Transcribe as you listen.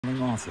An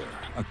author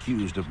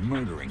accused of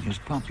murdering his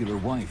popular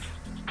wife.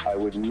 I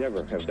would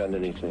never have done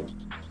anything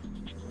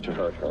to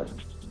hurt her.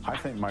 I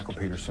think Michael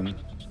Peterson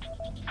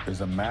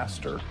is a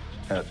master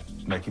at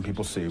making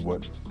people see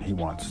what he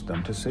wants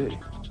them to see.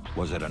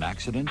 Was it an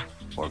accident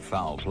or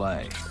foul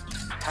play?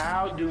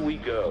 How do we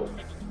go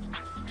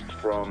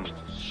from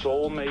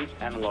soulmate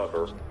and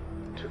lover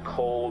to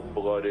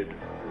cold-blooded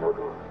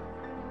murderer?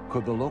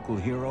 Could the local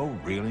hero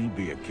really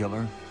be a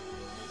killer?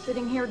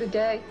 Sitting here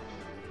today,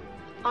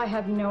 I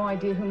have no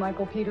idea who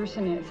Michael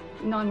Peterson is.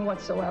 None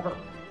whatsoever.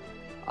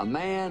 A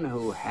man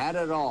who had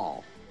it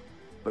all.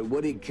 But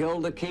would he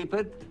kill to keep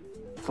it?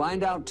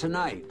 Find out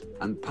tonight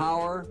on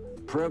Power,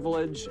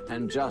 Privilege,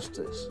 and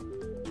Justice.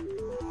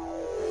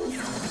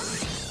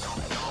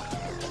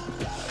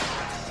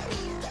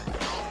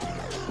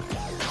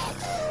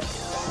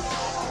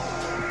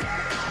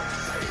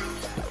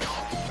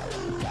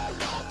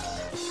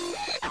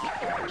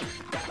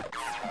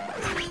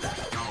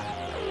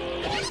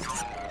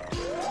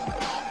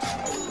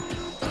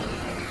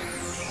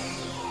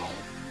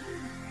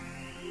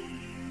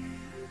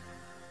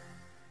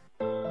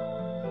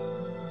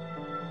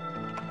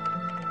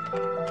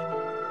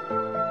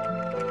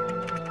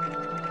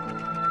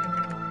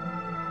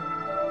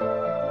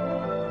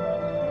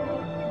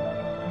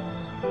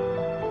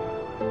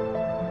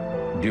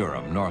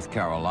 Durham, North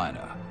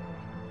Carolina,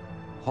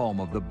 home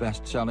of the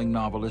best-selling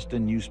novelist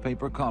and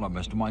newspaper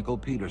columnist Michael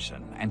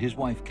Peterson and his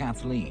wife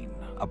Kathleen,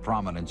 a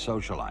prominent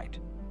socialite.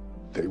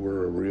 They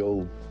were a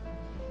real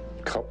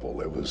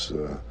couple. It was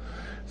the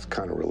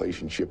kind of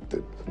relationship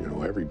that, you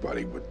know,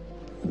 everybody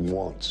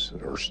wants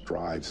or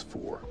strives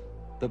for.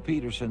 The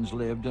Petersons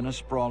lived in a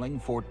sprawling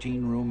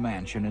 14-room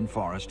mansion in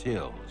Forest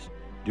Hills,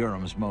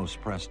 Durham's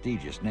most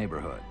prestigious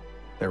neighborhood.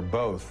 They're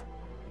both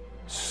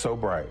so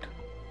bright.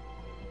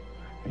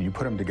 And you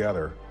put them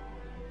together,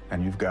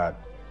 and you've got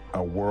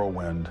a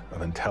whirlwind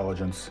of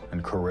intelligence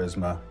and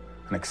charisma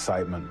and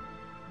excitement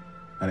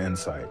and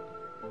insight,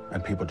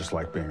 and people just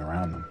like being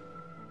around them.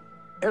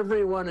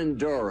 Everyone in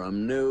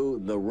Durham knew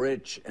the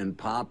rich and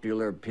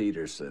popular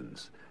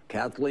Petersons.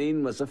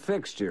 Kathleen was a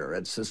fixture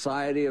at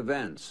society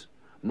events.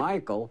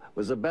 Michael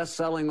was a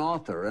best-selling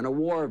author and a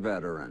war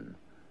veteran.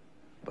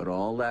 But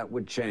all that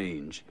would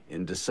change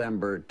in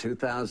December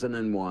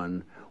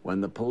 2001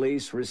 when the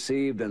police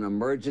received an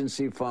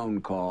emergency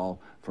phone call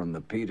from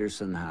the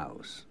Peterson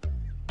house.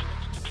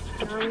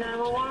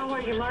 911,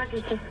 where's your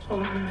emergency?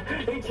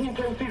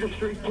 1810 Cedar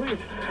Street, please.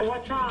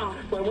 What's wrong?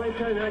 My wife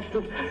had an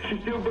accident.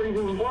 She's still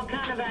breathing. What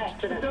kind of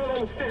accident? Down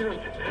on the stairs.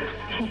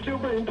 She's still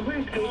breathing.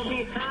 Please come. Is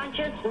she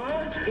conscious?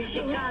 What? Is she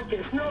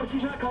conscious? No,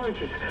 she's not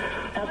conscious.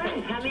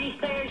 Okay. How many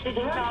stairs did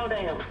you fall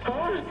down?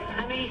 Huh?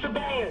 How many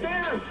stairs?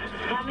 Stairs.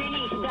 How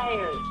many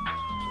stairs?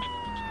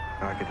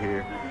 I could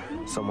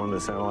hear someone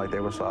that sounded like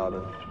they were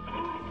sobbing.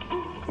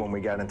 When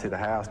we got into the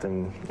house,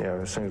 and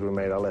as soon as we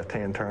made our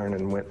left-hand turn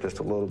and went just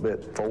a little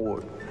bit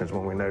forward, is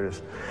when we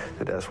noticed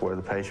that that's where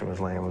the patient was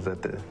laying, was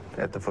at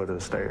the foot of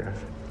the stairs.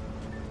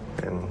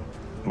 And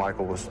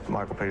Michael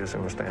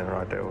Peterson was standing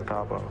right there on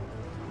top of him.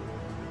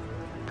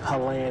 Her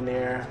laying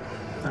there,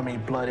 I mean,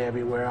 blood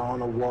everywhere on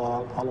the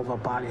wall, all over her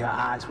body. Her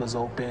eyes was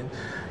open.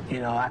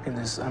 I can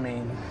just,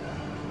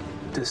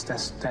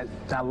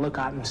 that look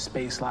out in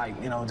space, like,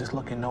 just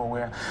looking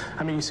nowhere.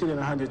 You see that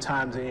 100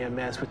 times in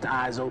EMS with the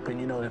eyes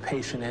open, the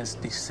patient is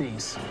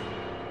deceased.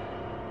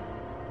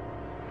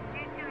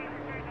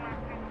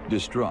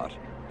 Distraught,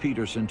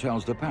 Peterson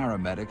tells the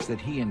paramedics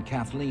that he and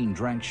Kathleen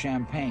drank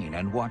champagne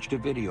and watched a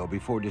video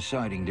before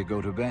deciding to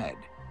go to bed.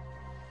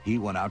 He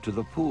went out to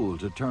the pool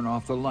to turn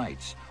off the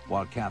lights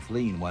while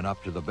Kathleen went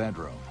up to the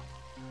bedroom.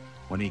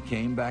 When he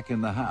came back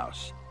in the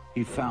house,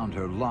 he found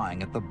her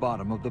lying at the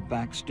bottom of the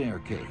back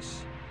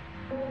staircase.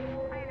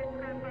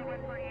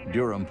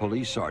 Durham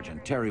Police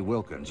Sergeant Terry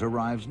Wilkins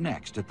arrives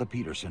next at the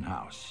Peterson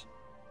house.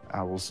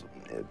 I was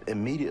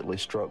immediately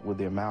struck with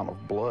the amount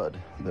of blood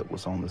that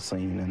was on the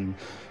scene, and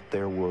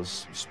there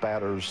was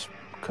spatters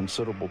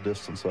considerable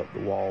distance up the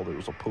wall. There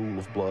was a pool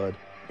of blood.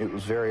 It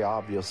was very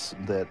obvious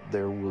that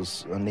there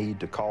was a need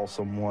to call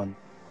someone.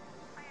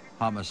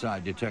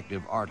 Homicide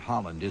Detective Art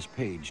Holland is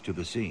paged to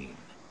the scene.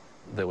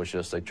 There was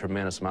just a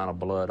tremendous amount of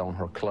blood on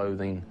her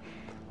clothing,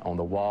 on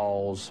the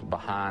walls,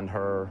 behind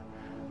her,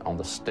 on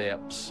the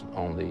steps,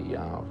 on the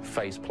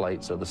face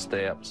plates of the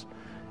steps,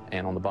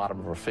 and on the bottom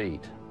of her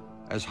feet.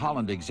 As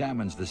Holland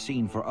examines the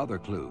scene for other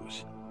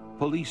clues,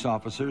 police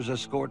officers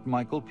escort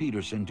Michael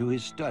Peterson to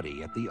his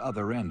study at the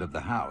other end of the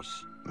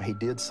house. He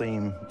did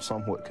seem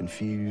somewhat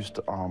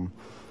confused.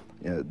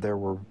 There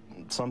were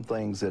some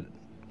things that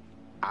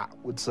I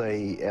would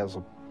say, as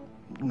a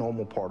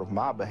normal part of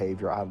my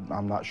behavior,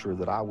 I'm not sure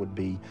that I would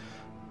be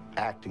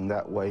acting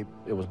that way.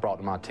 It was brought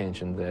to my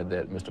attention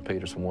that Mr.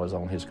 Peterson was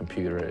on his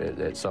computer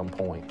at some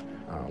point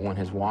when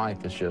his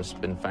wife has just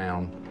been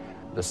found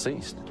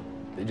deceased.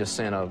 It just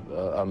sent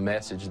a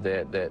message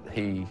that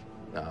he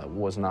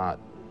was not,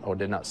 or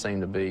did not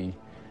seem to be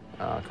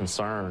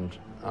concerned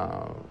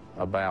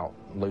about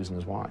losing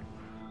his wife.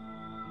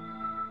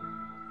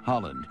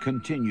 Holland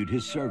continued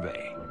his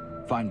survey,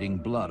 finding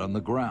blood on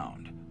the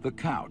ground, the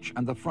couch,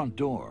 and the front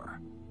door.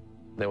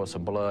 There was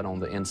some blood on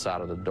the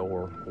inside of the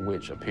door,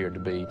 which appeared to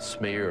be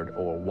smeared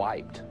or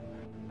wiped.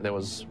 There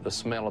was the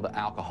smell of the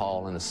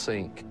alcohol in the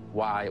sink,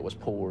 why it was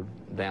poured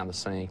down the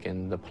sink,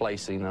 and the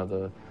placing of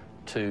the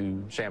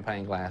 2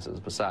 champagne glasses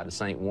beside the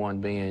sink, one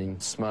being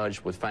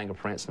smudged with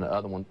fingerprints and the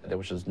other one, there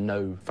was just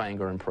no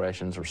finger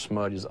impressions or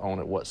smudges on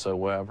it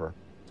whatsoever.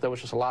 There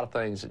was just a lot of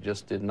things that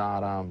just did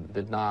not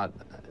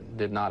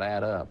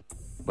add up.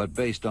 But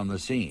based on the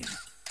scene,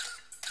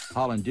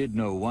 Holland did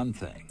know one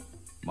thing.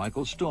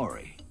 Michael's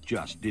story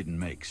just didn't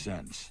make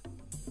sense.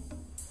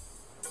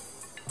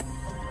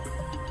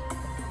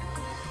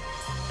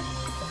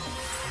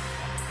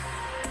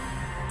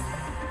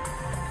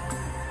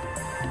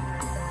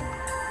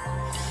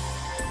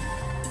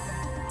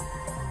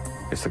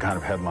 It's the kind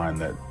of headline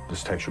that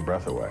just takes your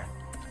breath away.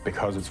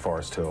 Because it's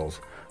Forest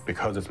Hills,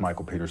 because it's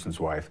Michael Peterson's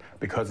wife,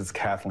 because it's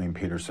Kathleen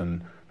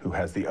Peterson, who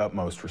has the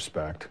utmost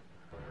respect,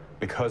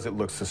 because it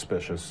looks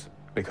suspicious,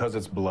 because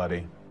it's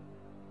bloody.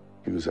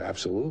 He was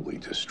absolutely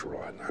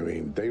distraught. I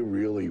mean, they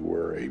really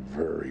were a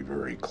very,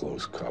 very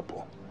close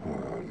couple.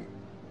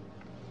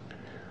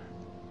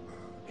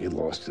 He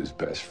lost his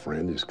best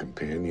friend, his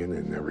companion,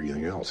 and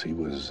everything else. He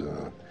was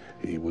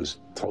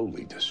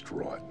totally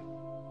distraught.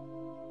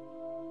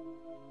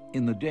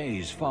 In the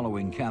days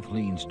following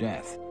Kathleen's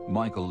death,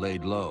 Michael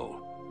laid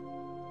low.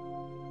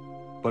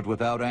 But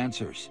without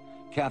answers,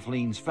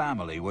 Kathleen's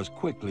family was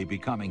quickly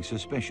becoming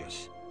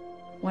suspicious.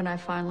 When I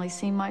finally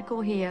see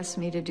Michael, he asked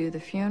me to do the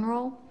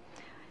funeral,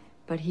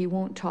 but he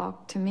won't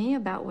talk to me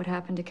about what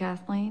happened to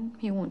Kathleen.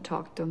 He won't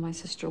talk to my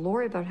sister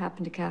Lori about what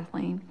happened to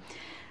Kathleen,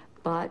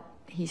 but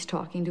he's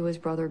talking to his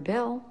brother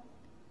Bill,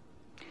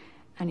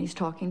 and he's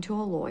talking to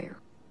a lawyer.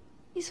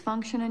 He's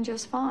functioning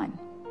just fine.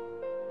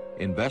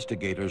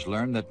 Investigators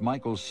learn that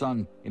Michael's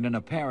son, in an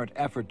apparent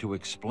effort to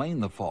explain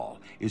the fall,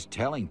 is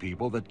telling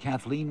people that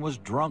Kathleen was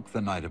drunk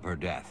the night of her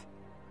death.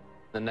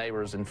 The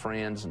neighbors and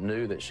friends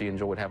knew that she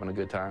enjoyed having a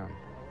good time,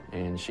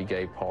 and she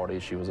gave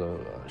parties. She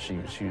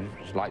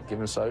liked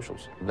giving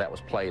socials. That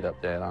was played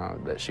up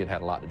that she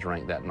had a lot to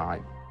drink that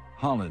night.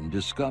 Holland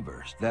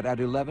discovers that at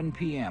 11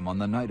 p.m. on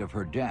the night of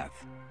her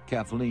death,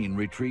 Kathleen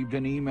retrieved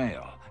an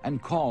email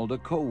and called a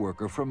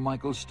co-worker from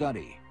Michael's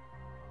study.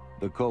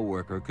 The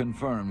co-worker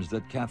confirms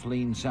that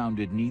Kathleen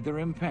sounded neither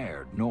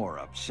impaired nor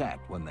upset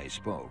when they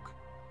spoke.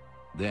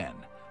 Then,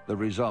 the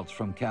results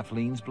from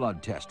Kathleen's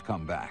blood test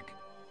come back.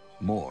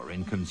 More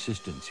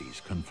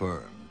inconsistencies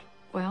confirmed.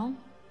 Well,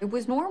 it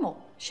was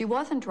normal. She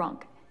wasn't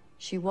drunk.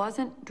 She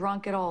wasn't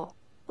drunk at all.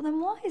 Well,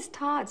 then why is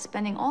Todd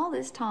spending all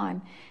this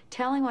time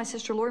telling my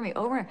sister Lori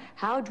over and over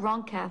how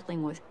drunk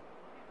Kathleen was?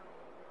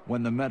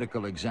 When the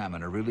medical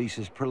examiner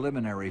releases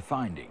preliminary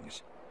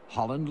findings,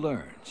 Holland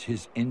learns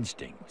his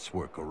instincts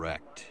were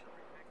correct.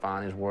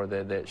 Findings were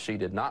that she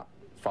did not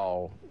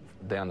fall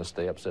down the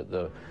steps, that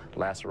the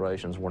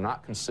lacerations were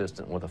not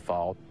consistent with a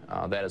fall.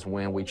 That is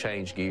when we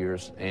changed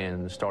gears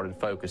and started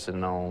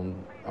focusing on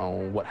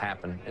what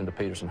happened in the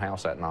Peterson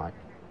house that night.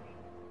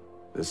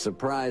 The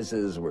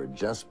surprises were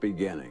just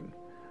beginning.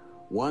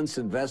 Once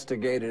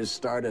investigators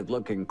started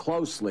looking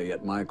closely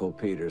at Michael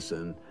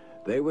Peterson,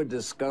 they would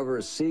discover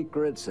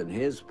secrets in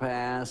his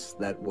past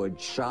that would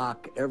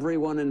shock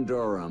everyone in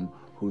Durham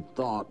who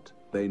thought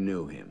they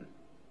knew him.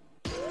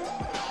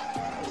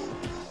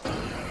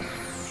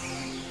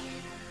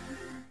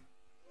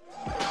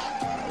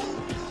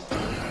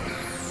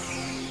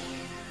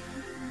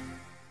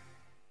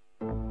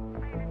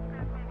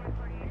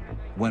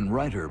 When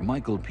writer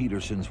Michael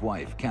Peterson's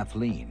wife,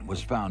 Kathleen,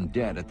 was found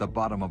dead at the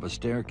bottom of a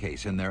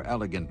staircase in their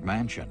elegant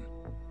mansion,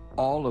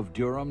 all of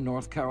Durham,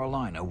 North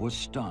Carolina was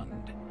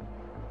stunned.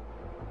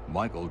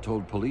 Michael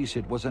told police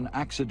it was an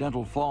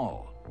accidental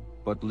fall,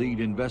 but lead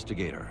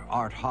investigator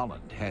Art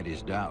Holland had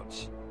his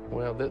doubts.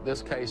 Well,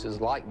 this case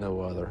is like no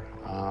other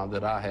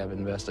that I have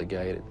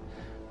investigated.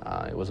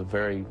 It was a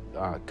very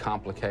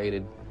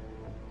complicated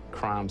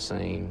crime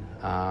scene.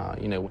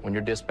 You know, when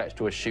you're dispatched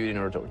to a shooting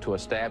or to a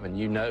stabbing,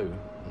 you know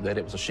that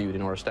it was a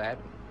shooting or a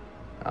stabbing.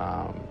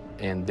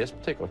 In this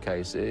particular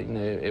case,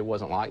 it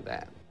wasn't like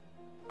that.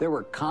 There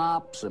were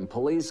cops and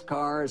police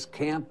cars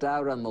camped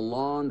out on the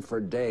lawn for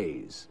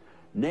days.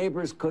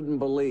 Neighbors couldn't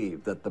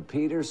believe that the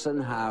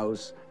Peterson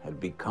house had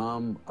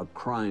become a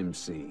crime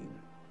scene,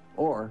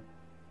 or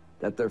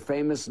that their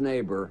famous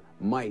neighbor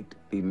might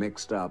be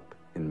mixed up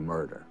in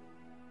murder.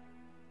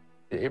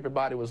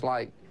 Everybody was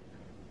like,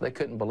 they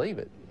couldn't believe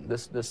it. They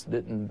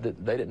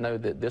didn't know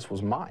that this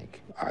was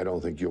Mike. I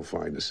don't think you'll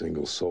find a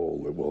single soul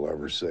that will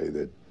ever say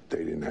that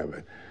they didn't have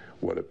it.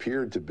 What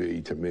appeared to be,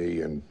 to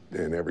me and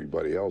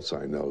everybody else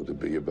I know, to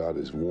be about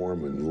as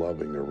warm and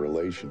loving a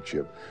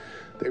relationship,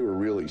 they were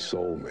really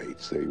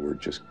soulmates. They were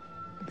just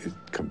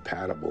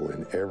compatible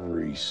in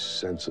every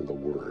sense of the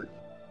word.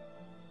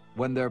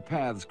 When their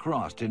paths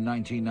crossed in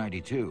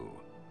 1992,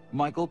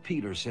 Michael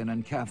Peterson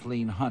and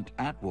Kathleen Hunt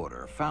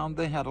Atwater found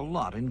they had a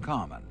lot in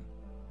common.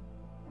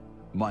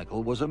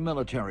 Michael was a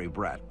military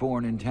brat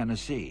born in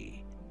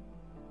Tennessee.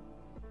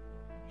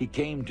 He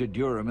came to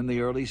Durham in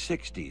the early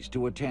 60s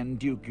to attend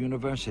Duke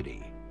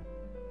University.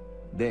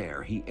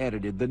 There, he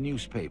edited the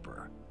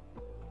newspaper,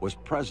 was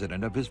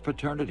president of his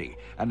fraternity,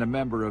 and a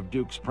member of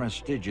Duke's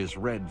prestigious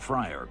Red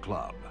Friar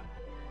Club.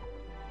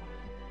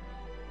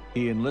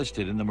 He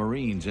enlisted in the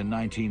Marines in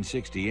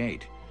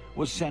 1968,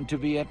 was sent to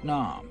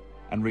Vietnam,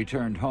 and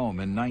returned home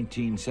in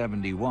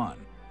 1971,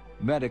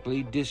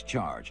 medically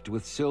discharged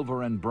with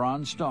Silver and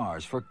Bronze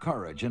Stars for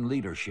courage and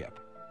leadership.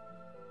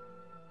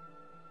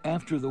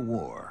 After the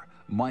war,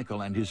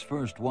 Michael and his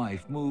first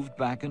wife moved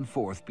back and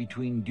forth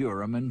between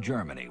Durham and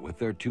Germany with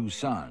their two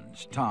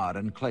sons, Todd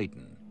and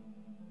Clayton.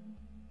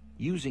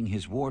 Using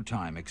his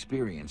wartime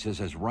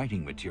experiences as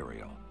writing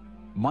material,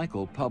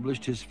 Michael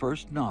published his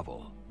first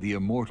novel, The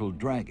Immortal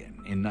Dragon,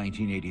 in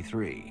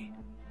 1983.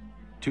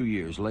 2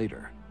 years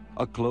later,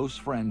 a close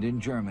friend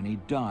in Germany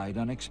died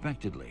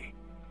unexpectedly,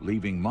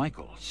 leaving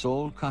Michael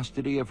sole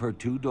custody of her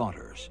two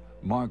daughters,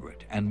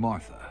 Margaret and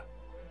Martha.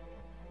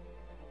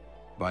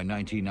 By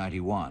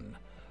 1991,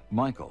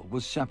 Michael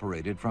was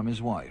separated from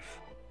his wife,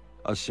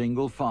 a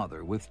single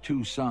father with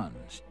two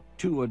sons,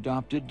 two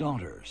adopted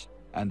daughters,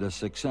 and a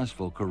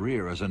successful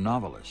career as a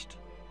novelist.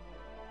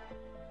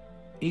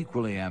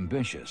 Equally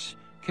ambitious,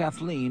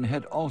 Kathleen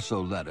had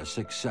also led a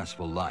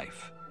successful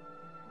life.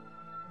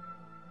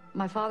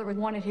 My father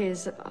wanted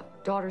his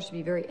daughters to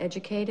be very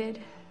educated,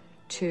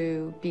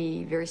 to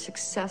be very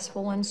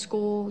successful in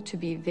school, to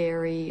be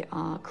very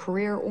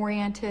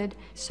career-oriented.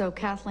 So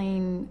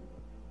Kathleen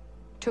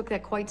took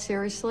that quite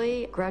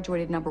seriously,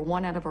 graduated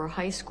 #1 out of our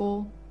high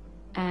school,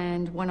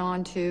 and went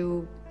on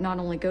to not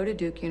only go to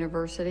Duke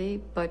University,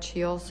 but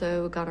she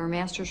also got her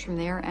master's from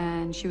there,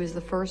 and she was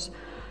the first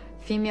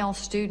female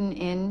student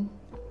in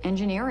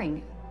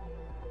engineering.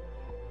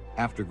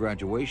 After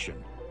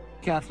graduation,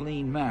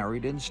 Kathleen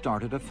married and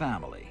started a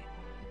family.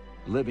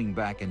 Living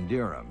back in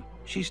Durham,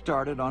 she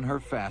started on her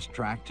fast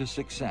track to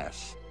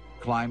success,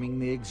 climbing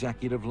the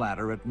executive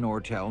ladder at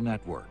Nortel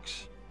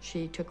Networks.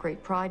 She took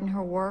great pride in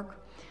her work.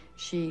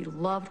 She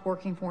loved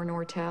working for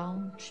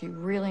Nortel. She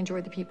really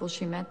enjoyed the people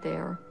she met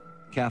there.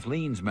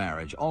 Kathleen's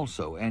marriage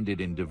also ended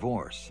in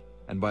divorce,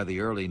 and by the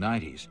early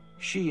 90s,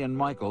 she and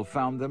Michael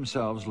found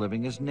themselves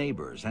living as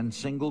neighbors and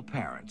single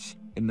parents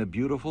in the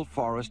beautiful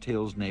Forest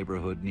Hills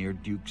neighborhood near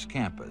Duke's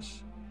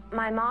campus.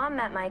 My mom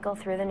met Michael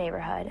through the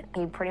neighborhood.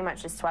 He pretty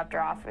much just swept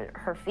her off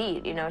her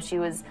feet. You know, she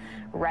was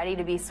ready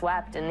to be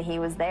swept, and he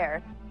was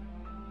there.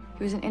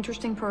 He was an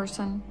interesting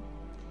person.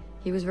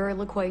 He was very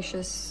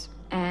loquacious,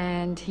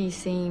 and he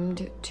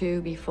seemed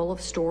to be full of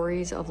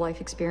stories of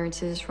life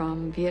experiences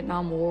from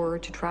Vietnam War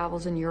to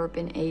travels in Europe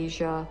and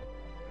Asia.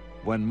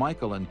 When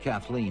Michael and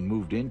Kathleen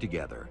moved in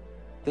together,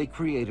 they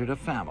created a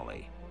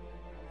family,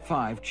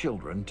 5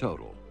 children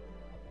total.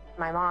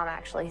 My mom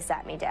actually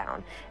sat me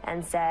down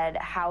and said,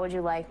 "How would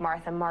you like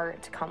Martha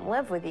Mart to come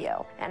live with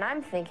you?" And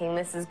I'm thinking,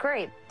 this is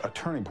great. A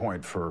turning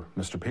point for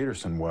Mr.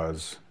 Peterson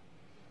was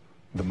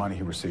the money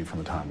he received from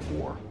the time of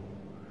war.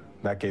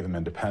 That gave him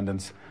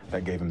independence.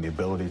 That gave him the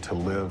ability to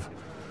live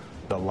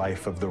the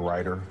life of the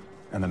writer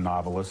and the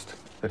novelist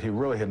that he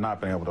really had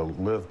not been able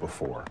to live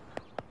before.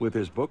 With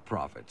his book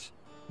profits,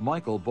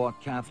 Michael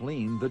bought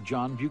Kathleen the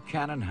John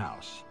Buchanan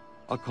House,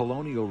 a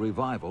colonial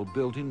revival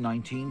built in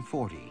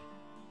 1940.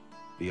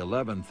 The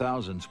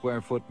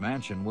 11,000-square-foot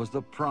mansion was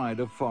the pride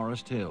of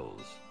Forest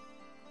Hills.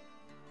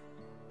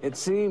 It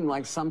seemed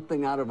like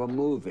something out of a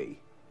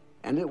movie,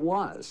 and it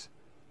was.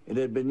 It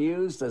had been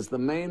used as the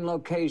main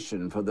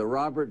location for the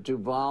Robert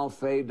Duvall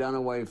Faye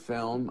Dunaway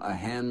film, A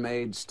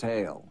Handmaid's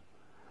Tale.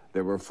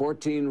 There were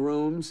 14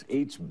 rooms,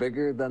 each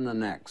bigger than the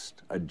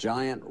next, a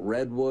giant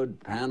redwood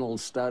paneled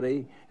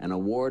study, an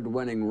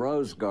award-winning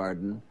rose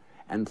garden,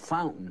 and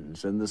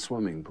fountains in the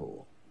swimming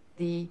pool.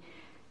 The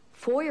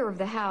foyer of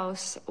the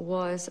house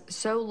was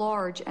so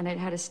large, and it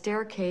had a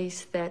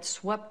staircase that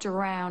swept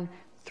around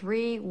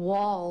 3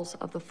 walls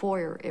of the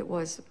foyer. It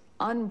was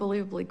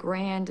unbelievably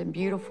grand and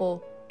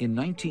beautiful. In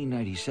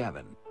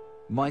 1997,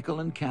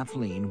 Michael and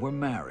Kathleen were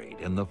married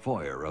in the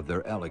foyer of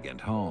their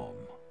elegant home.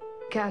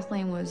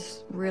 Kathleen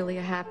was really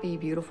a happy,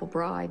 beautiful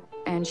bride,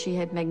 and she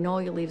had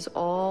magnolia leaves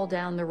all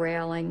down the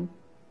railing,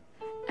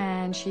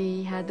 and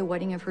she had the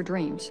wedding of her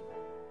dreams.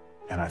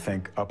 And I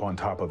think up on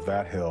top of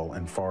that hill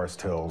in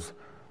Forest Hills,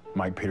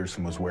 Mike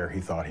Peterson was where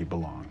he thought he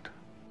belonged.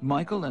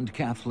 Michael and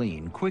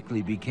Kathleen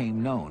quickly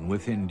became known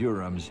within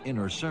Durham's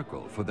inner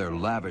circle for their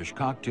lavish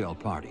cocktail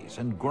parties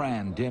and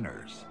grand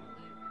dinners.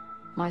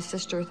 My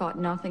sister thought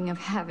nothing of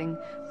having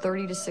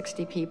 30 to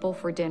 60 people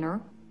for dinner.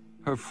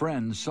 Her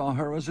friends saw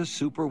her as a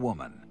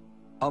superwoman,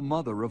 a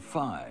mother of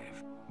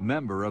 5,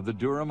 member of the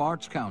Durham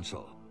Arts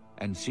Council,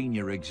 and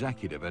senior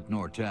executive at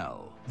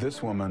Nortel.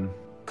 This woman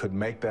could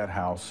make that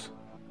house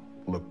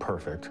look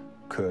perfect,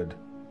 could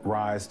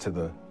rise to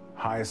the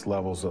highest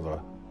levels of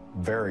a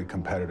very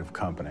competitive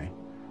company,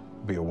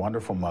 be a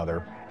wonderful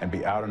mother, and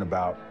be out and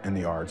about in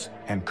the arts,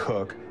 and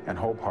cook, and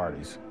hold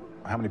parties.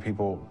 How many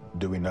people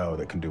do we know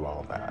that can do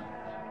all of that?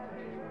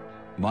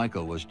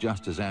 Michael was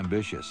just as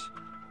ambitious.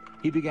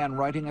 He began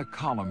writing a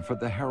column for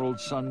the Herald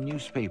Sun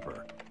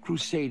newspaper,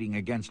 crusading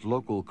against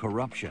local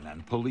corruption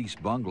and police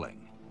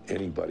bungling.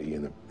 anybody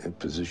in a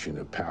position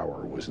of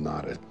power was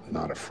not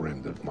a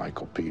friend of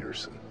Michael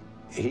Peterson.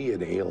 He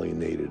had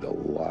alienated a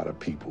lot of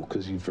people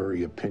because he's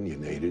very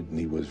opinionated, and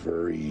he was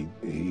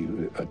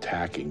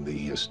attacking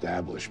the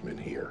establishment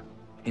here.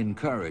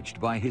 Encouraged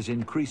by his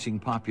increasing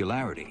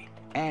popularity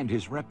and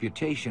his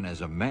reputation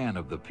as a man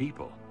of the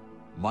people,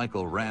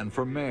 Michael ran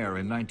for mayor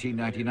in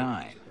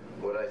 1999.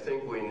 What I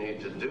think we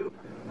need to do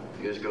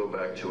is go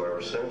back to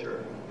our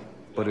center.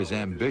 But his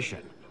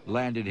ambition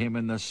landed him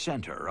in the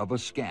center of a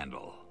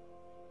scandal.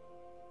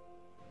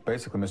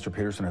 Basically, Mr.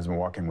 Peterson has been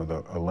walking with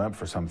a limp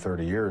for some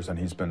 30 years, and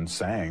he's been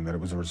saying that it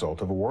was a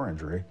result of a war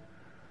injury,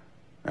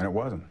 and it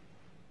wasn't.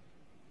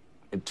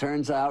 It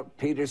turns out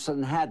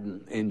Peterson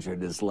hadn't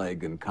injured his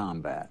leg in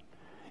combat.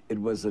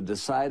 It was a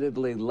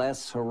decidedly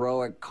less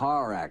heroic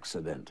car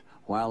accident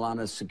while on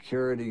a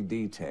security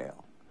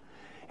detail.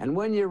 And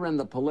when you're in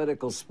the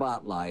political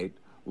spotlight,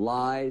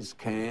 lies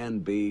can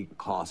be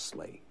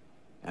costly.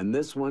 And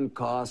this one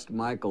cost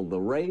Michael the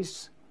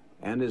race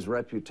and his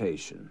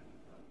reputation.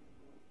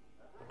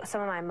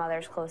 Some of my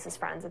mother's closest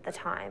friends at the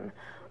time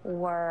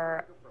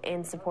were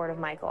in support of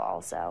Michael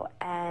also.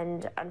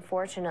 And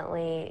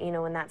unfortunately, you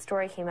know, when that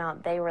story came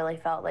out, they really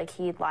felt like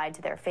he'd lied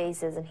to their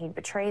faces and he'd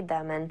betrayed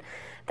them. And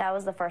that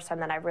was the first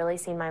time that I've really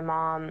seen my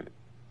mom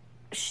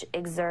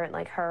exert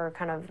like her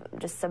kind of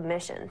just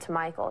submission to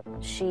Michael.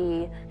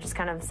 She just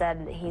kind of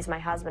said, he's my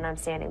husband, I'm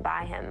standing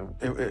by him.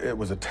 It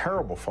was a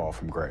terrible fall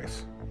from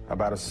grace,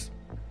 about as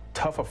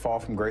tough a fall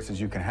from grace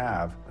as you can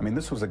have. I mean,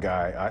 this was a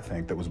guy, I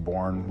think, that was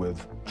born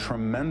with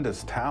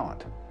tremendous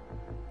talent.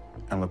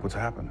 And look what's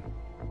happened.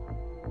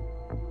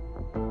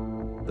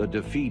 The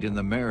defeat in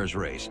the mayor's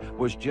race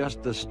was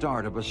just the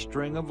start of a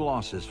string of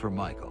losses for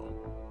Michael.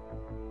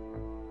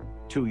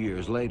 2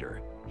 years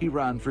later, he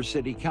ran for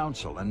city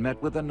council and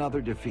met with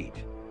another defeat.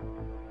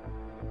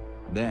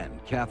 Then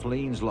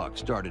Kathleen's luck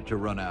started to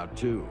run out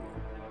too.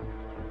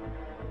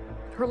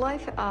 Her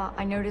life,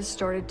 I noticed,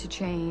 started to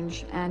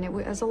change, and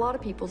as a lot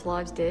of people's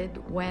lives did,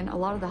 when a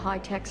lot of the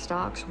high-tech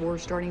stocks were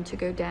starting to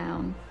go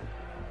down.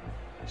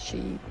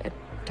 She, at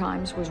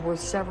times, was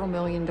worth several $1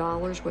 million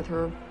with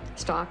her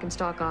stock and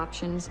stock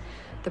options.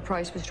 The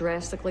price was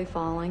drastically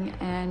falling,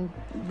 and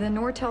the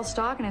Nortel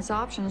stock and its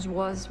options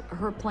was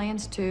her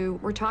plans to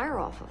retire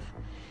off of.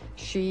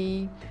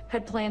 She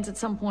had plans at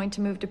some point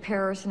to move to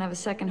Paris and have a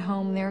second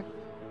home there.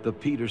 The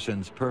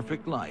Petersons'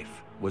 perfect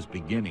life was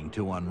beginning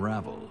to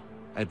unravel.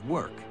 At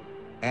work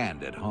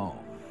and at home.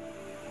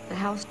 The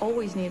house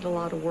always needed a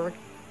lot of work.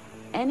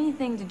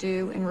 Anything to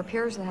do in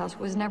repairs of the house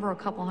was never a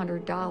couple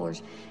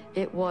 $100.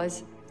 It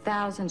was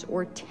thousands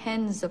or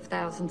tens of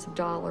thousands of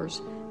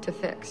dollars to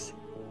fix.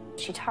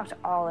 She talked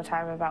all the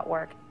time about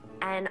work.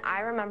 And I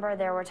remember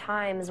there were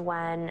times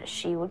when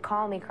she would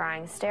call me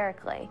crying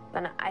hysterically.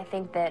 And I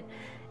think that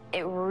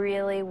it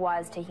really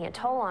was taking a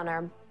toll on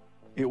her.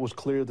 It was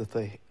clear that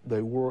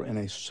they were in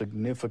a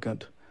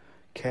significant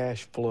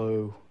cash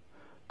flow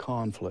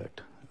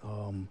conflict.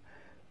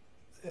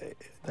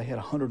 They had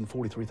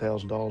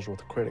 $143,000 worth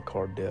of credit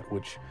card debt,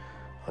 which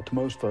to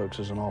most folks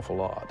is an awful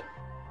lot.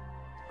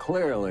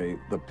 Clearly,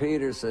 the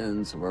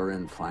Petersons were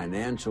in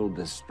financial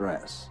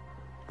distress.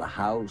 The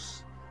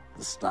house,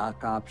 the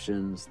stock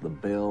options, the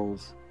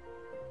bills.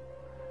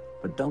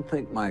 But don't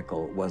think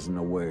Michael wasn't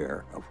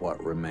aware of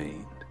what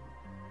remained.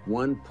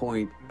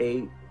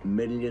 $1.8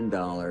 million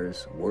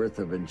worth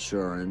of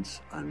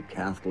insurance on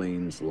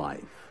Kathleen's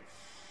life.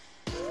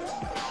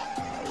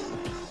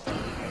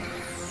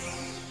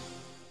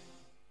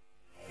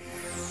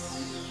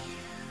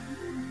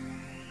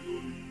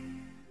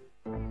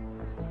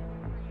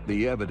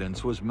 The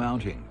evidence was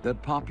mounting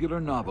that popular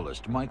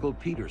novelist Michael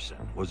Peterson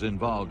was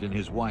involved in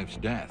his wife's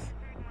death.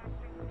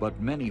 But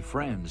many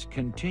friends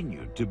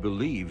continued to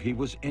believe he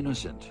was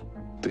innocent.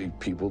 The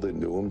people that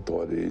knew him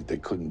thought they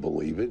couldn't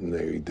believe it, and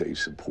they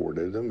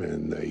supported him,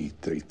 and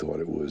they thought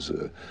it was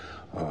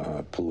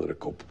a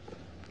political,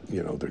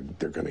 you know,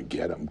 they're going to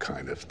get him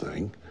kind of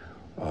thing.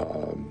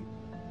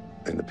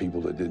 And the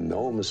people that didn't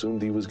know him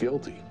assumed he was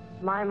guilty.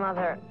 My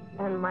mother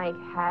and Mike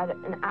had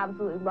an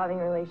absolutely loving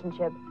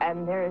relationship,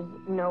 and there's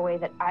no way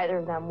that either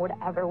of them would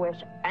ever wish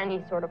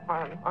any sort of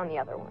harm on the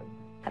other one.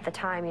 At the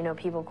time, you know,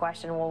 people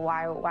questioned, well,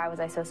 why was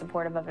I so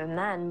supportive of him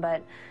then?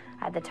 But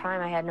at the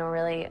time, I had no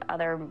really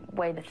other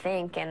way to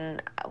think,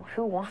 and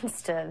who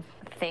wants to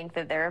think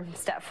that their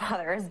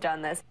stepfather has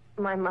done this?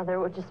 My mother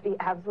would just be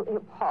absolutely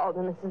appalled,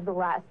 and this is the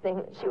last thing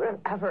that she would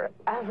have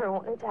ever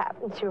wanted to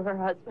happen to her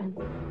husband.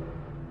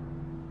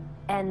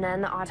 And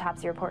then the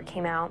autopsy report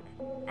came out,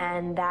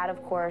 and that,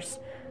 of course,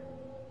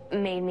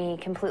 made me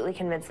completely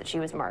convinced that she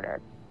was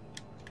murdered.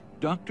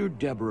 Dr.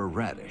 Deborah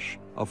Radish,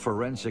 a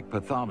forensic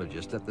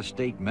pathologist at the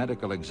State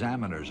Medical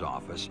Examiner's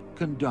Office,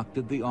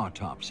 conducted the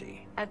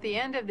autopsy. At the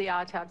end of the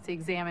autopsy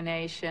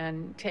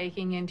examination,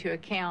 taking into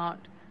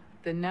account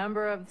the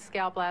number of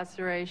scalp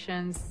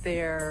lacerations,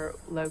 their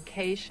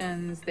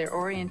locations, their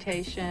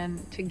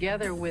orientation,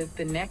 together with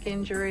the neck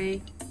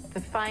injury,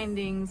 the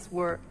findings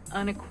were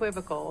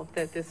unequivocal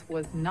that this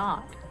was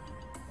not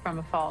from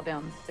a fall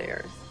down the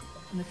stairs.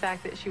 And the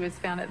fact that she was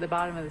found at the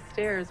bottom of the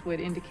stairs would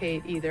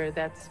indicate either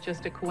that's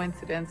just a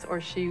coincidence or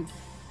she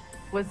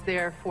was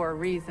there for a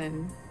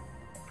reason,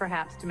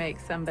 perhaps to make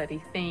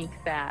somebody think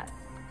that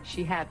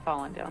she had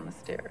fallen down the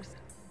stairs.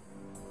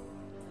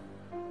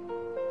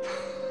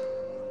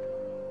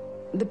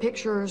 The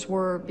pictures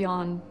were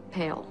beyond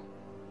pale.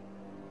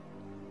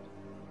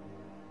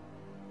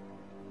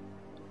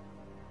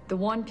 The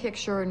one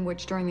picture in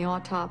which during the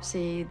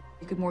autopsy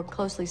you could more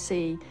closely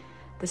see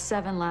the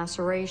 7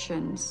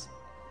 lacerations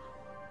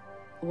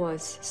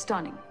was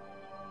stunning.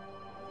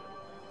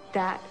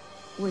 That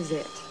was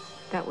it.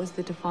 That was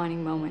the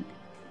defining moment.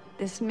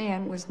 This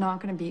man was not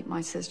going to beat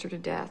my sister to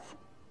death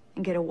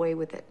and get away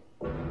with it.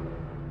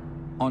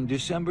 On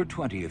December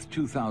 20th,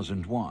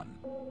 2001,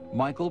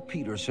 Michael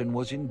Peterson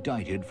was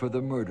indicted for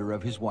the murder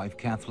of his wife,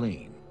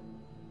 Kathleen.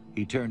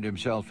 He turned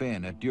himself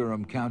in at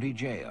Durham County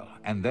Jail,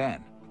 and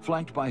then,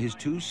 flanked by his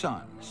 2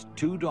 sons,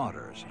 2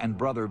 daughters, and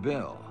brother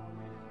Bill,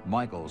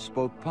 Michael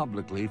spoke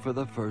publicly for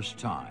the first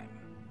time.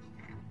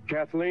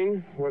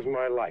 Kathleen was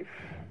my life.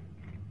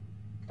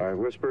 I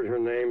whispered her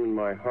name in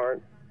my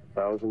heart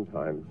 1,000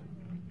 times.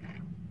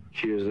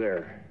 She is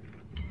there,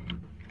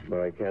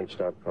 but I can't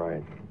stop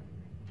crying.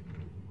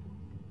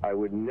 I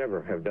would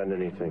never have done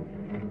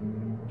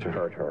anything to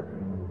hurt her.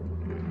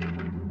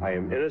 I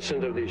am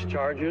innocent of these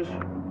charges,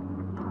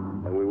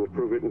 and we will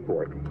prove it in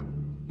court.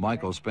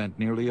 Michael spent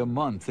nearly a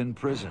month in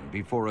prison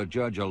before a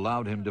judge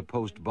allowed him to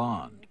post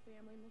bond.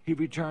 He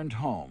returned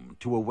home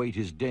to await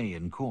his day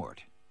in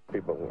court.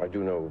 People, I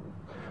do know,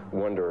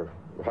 wonder,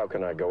 how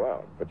can I go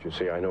out? But you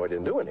see, I know I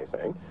didn't do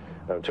anything.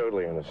 I'm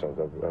totally innocent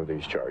of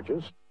these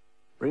charges.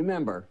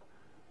 Remember,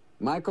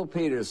 Michael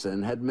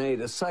Peterson had made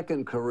a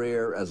second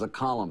career as a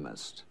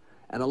columnist,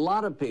 and a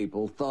lot of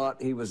people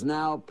thought he was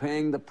now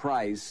paying the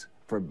price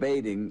for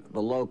baiting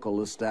the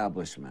local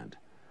establishment.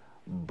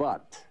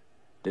 But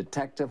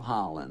Detective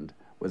Holland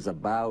was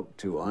about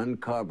to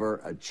uncover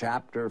a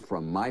chapter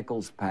from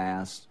Michael's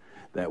past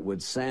that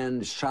would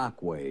send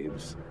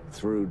shockwaves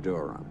through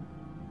Durham.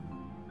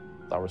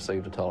 I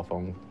received a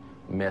telephone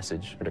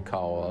message or a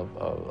call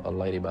of a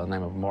lady by the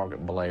name of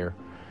Margaret Blair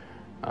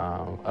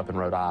up in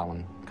Rhode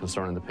Island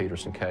concerning the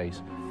Peterson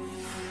case.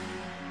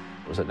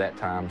 It was at that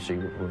time she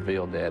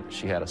revealed that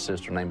she had a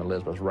sister named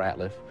Elizabeth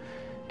Ratliff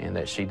and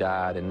that she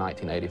died in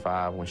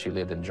 1985 when she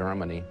lived in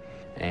Germany,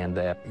 and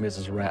that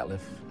Mrs.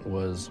 Ratliff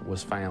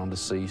was found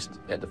deceased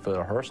at the foot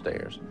of her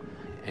stairs,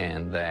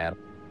 and that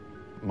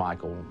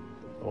Michael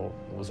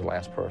was the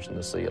last person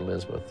to see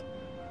Elizabeth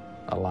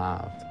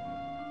alive.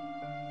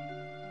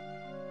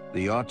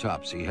 The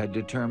autopsy had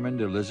determined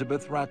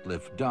Elizabeth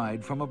Ratliff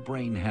died from a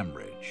brain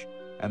hemorrhage,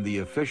 and the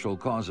official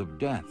cause of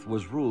death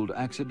was ruled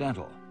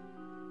accidental.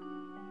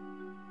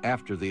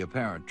 After the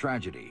apparent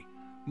tragedy,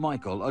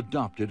 Michael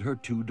adopted her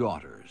 2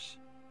 daughters.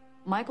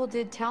 Michael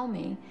did tell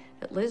me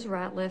that Liz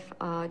Ratliff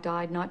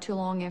died not too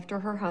long after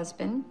her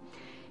husband.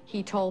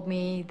 He told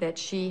me that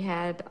she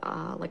had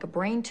like a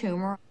brain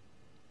tumor.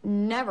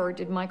 Never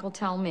did Michael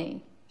tell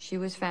me she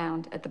was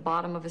found at the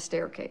bottom of a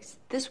staircase.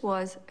 This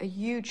was a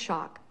huge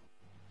shock.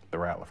 The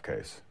Ratliff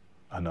case,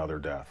 another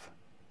death,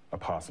 a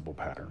possible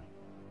pattern.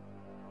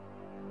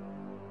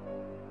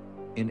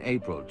 In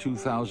April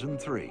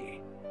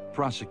 2003,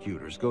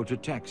 prosecutors go to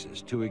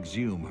Texas to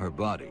exhume her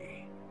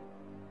body.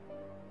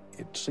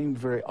 It seemed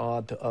very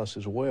odd to us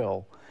as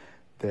well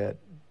that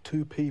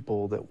 2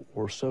 people that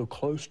were so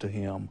close to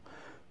him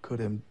could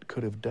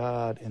have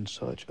died in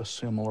such a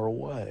similar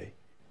way.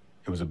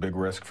 It was a big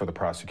risk for the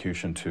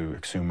prosecution to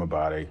exhume a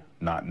body,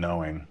 not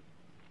knowing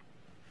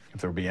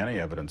if there would be any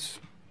evidence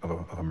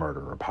of a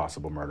murder or a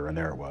possible murder, and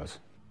there it was.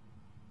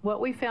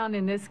 What we found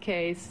in this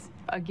case,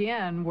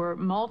 again, were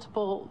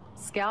multiple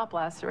scalp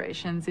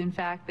lacerations. In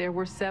fact, there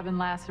were 7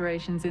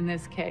 lacerations in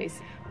this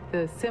case.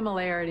 The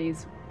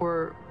similarities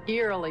were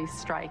eerily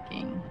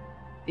striking.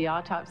 The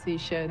autopsy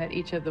showed that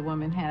each of the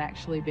women had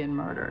actually been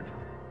murdered.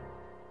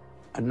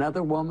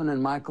 Another woman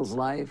in Michael's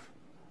life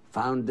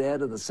found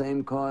dead of the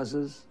same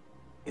causes,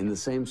 in the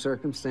same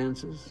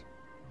circumstances?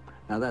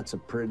 Now that's a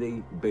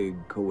pretty big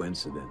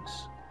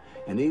coincidence.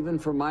 And even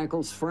for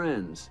Michael's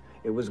friends,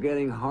 it was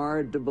getting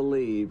hard to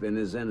believe in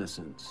his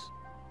innocence.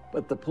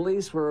 But the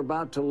police were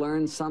about to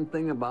learn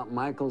something about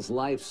Michael's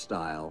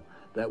lifestyle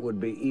that would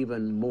be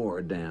even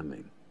more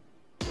damning.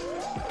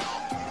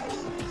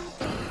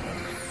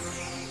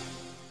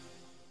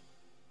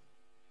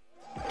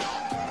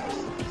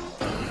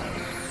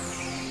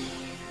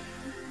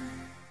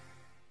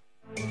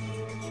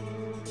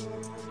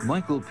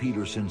 Michael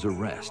Peterson's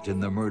arrest in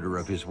the murder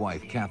of his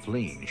wife,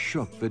 Kathleen,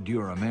 shook the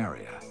Durham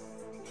area.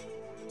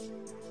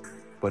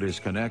 But his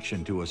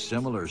connection to a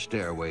similar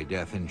stairway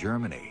death in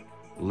Germany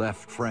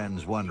left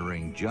friends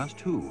wondering just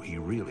who he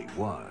really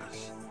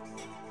was.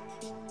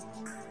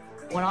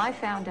 When I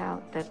found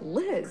out that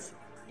Liz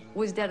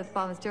was dead at the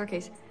bottom of the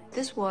staircase,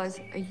 this was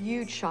a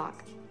huge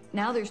shock.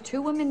 Now there's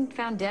 2 women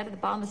found dead at the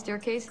bottom of the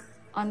staircase.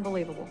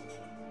 Unbelievable.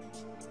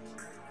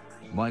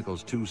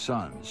 Michael's 2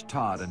 sons,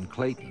 Todd and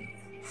Clayton,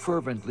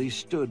 fervently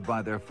stood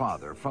by their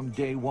father from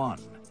day one.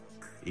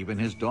 Even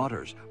his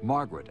daughters,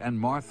 Margaret and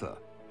Martha,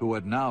 who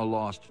had now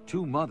lost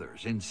 2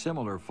 mothers in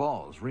similar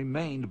falls,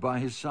 remained by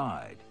his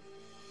side.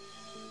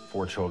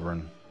 4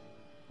 children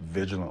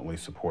vigilantly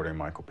supporting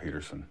Michael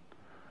Peterson,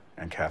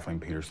 and Kathleen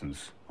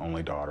Peterson's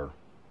only daughter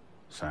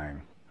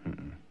saying,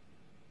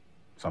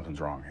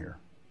 something's wrong here.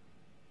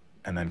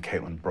 And then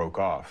Caitlin broke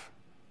off,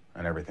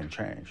 and everything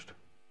changed.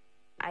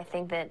 I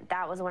think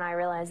that was when I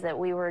realized that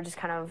we were just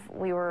kind of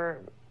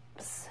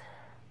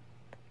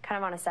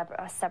on a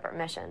separate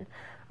mission.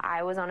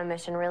 I was on a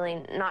mission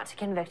really not to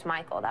convict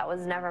Michael. That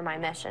was never my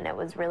mission. It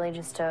was really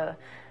just to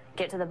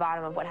get to the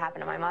bottom of what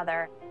happened to my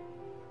mother.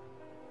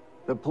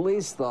 The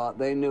police thought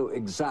they knew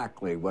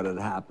exactly what had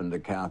happened to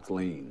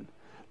Kathleen,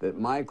 that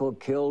Michael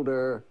killed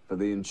her for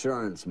the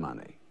insurance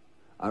money.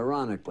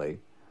 Ironically,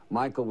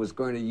 Michael was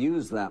going to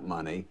use that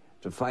money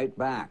to fight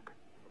back.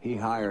 He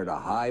hired a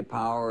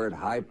high-powered,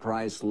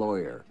 high-priced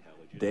lawyer,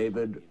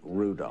 David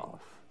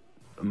Rudolph.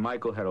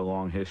 Michael had a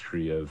long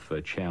history of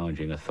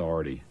challenging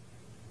authority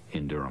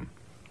in Durham.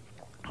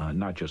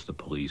 Not just the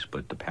police,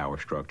 but the power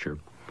structure,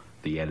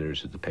 the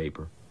editors of the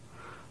paper.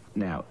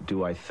 Now,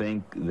 do I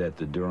think that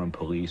the Durham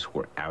police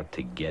were out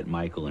to get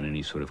Michael in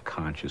any sort of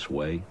conscious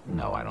way?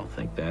 No, I don't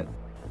think that.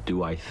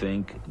 Do I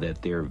think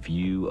that their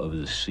view of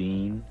the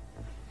scene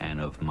and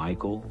of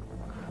Michael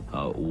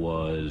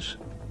was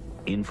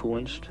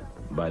influenced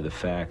by the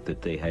fact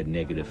that they had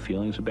negative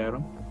feelings about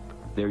him?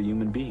 They're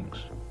human beings,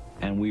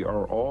 and we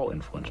are all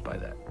influenced by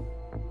that.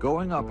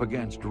 Going up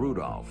against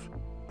Rudolph,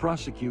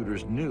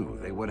 prosecutors knew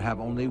they would have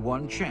only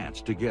one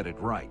chance to get it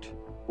right.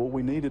 What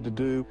we needed to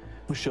do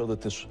was show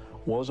that this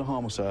was a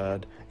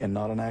homicide and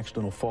not an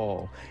accidental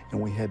fall,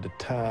 and we had to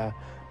tie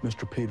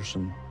Mr.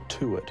 Peterson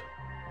to it.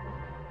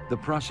 The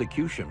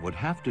prosecution would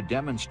have to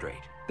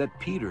demonstrate that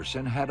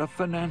Peterson had a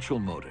financial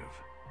motive.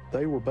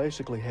 They were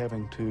basically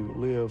having to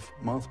live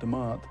month to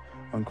month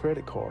on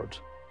credit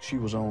cards. She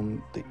was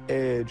on the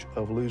edge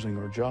of losing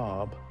her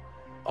job.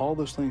 All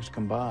those things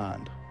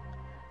combined,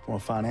 from a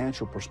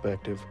financial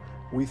perspective,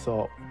 we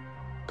thought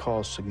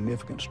caused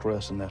significant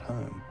stress in that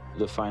home.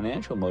 The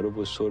financial motive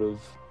was sort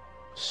of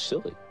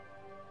silly.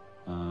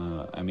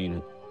 I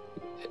mean,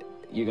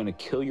 you're going to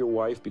kill your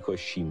wife because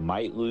she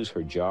might lose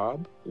her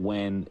job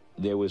when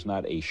there was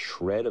not a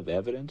shred of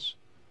evidence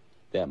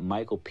that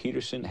Michael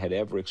Peterson had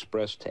ever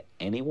expressed to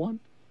anyone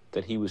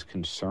that he was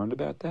concerned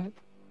about that?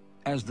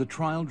 As the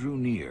trial drew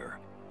near,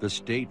 the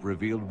state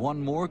revealed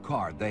one more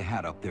card they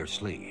had up their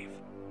sleeve.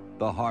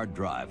 The hard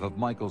drive of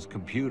Michael's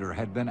computer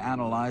had been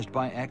analyzed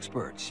by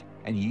experts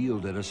and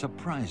yielded a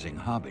surprising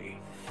hobby.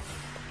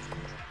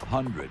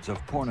 Hundreds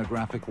of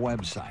pornographic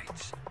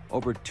websites,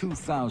 over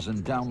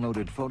 2,000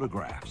 downloaded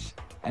photographs,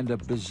 and a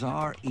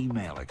bizarre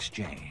email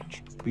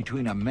exchange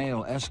between a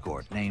male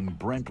escort named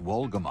Brent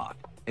Wolgamott,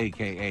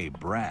 a.k.a.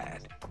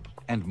 Brad,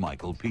 and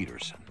Michael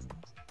Peterson.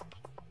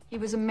 He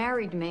was a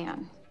married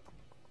man,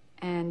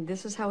 and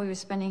this is how he was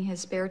spending his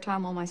spare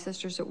time while my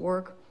sister's at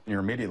work. You're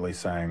immediately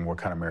saying, what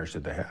kind of marriage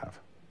did they have?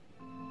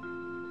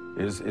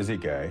 Is he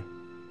gay?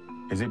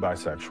 Is he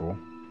bisexual?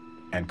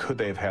 And could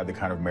they have had the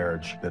kind of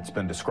marriage that's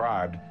been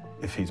described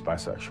if he's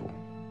bisexual?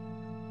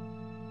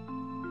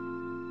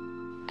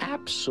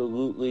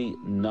 Absolutely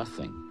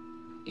nothing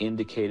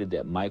indicated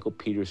that Michael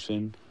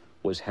Peterson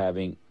was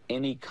having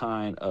any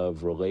kind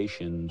of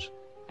relations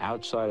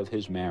outside of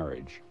his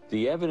marriage.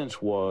 The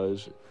evidence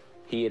was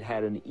he had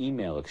had an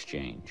email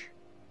exchange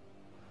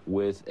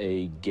with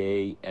a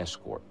gay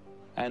escort,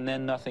 and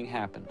then nothing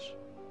happens.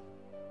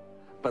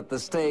 But the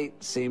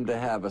state seemed to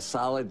have a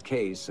solid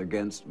case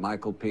against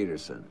Michael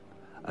Peterson.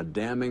 A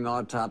damning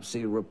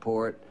autopsy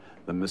report,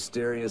 the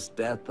mysterious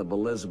death of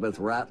Elizabeth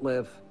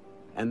Ratliff,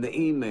 and the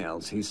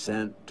emails he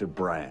sent to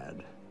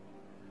Brad.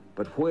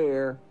 But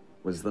where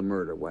was the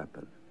murder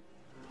weapon?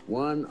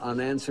 One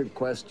unanswered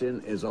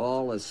question is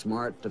all a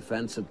smart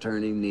defense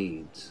attorney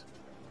needs.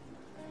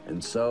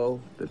 And so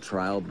the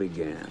trial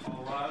began.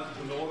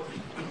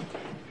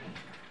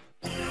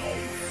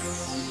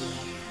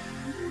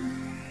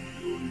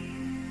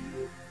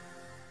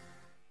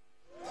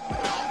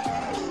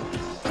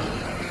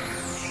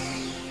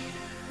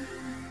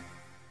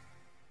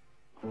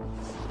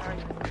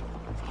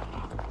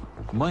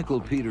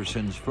 Michael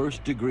Peterson's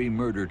first-degree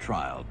murder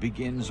trial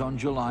begins on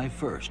July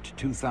 1st,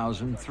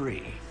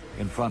 2003,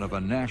 in front of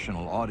a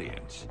national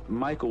audience.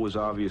 Michael was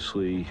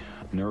obviously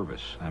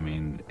nervous. I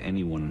mean,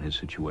 anyone in his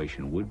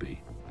situation would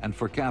be. And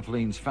for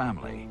Kathleen's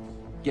family,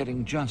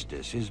 getting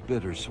justice is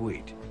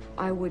bittersweet.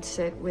 I would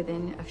sit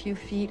within a few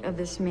feet of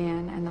this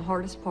man, and the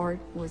hardest part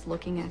was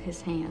looking at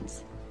his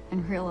hands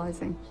and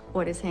realizing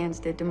what his hands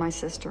did to my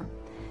sister.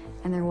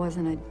 And there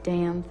wasn't a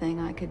damn thing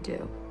I could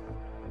do.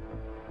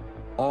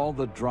 All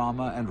the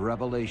drama and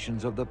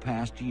revelations of the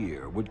past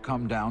year would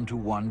come down to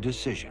one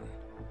decision.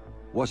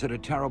 Was it a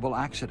terrible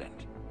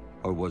accident,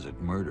 or was it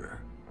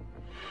murder?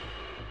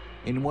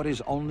 In what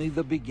is only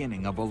the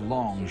beginning of a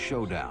long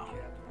showdown,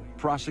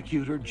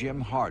 prosecutor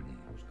Jim Harden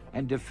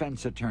and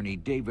defense attorney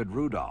David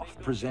Rudolph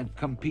present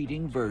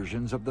competing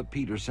versions of the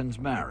Petersons'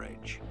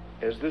 marriage.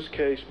 As this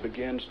case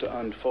begins to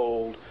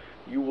unfold,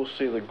 you will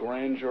see the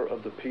grandeur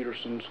of the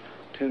Petersons'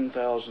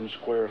 10,000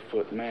 square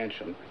foot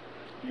mansion.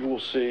 you will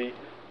see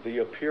the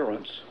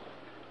appearance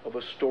of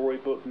a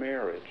storybook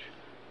marriage.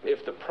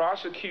 If the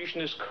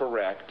prosecution is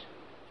correct,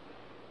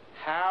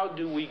 how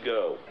do we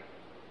go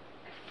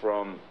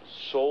from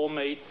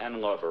soulmate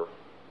and lover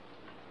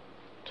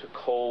to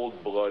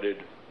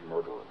cold-blooded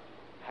murderer?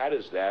 How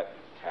does that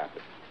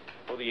happen?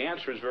 Well, the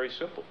answer is very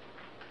simple.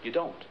 You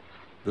don't.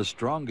 The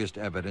strongest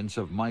evidence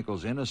of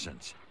Michael's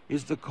innocence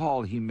is the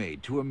call he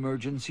made to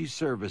emergency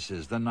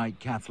services the night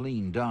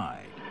Kathleen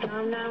died.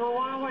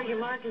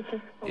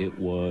 It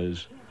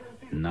was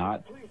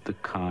not the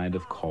kind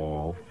of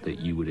call that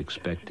you would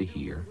expect to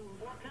hear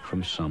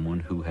from someone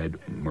who had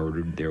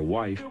murdered their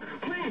wife.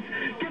 Please,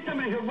 get them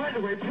in here right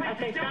away. Please.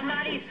 Okay,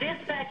 somebody's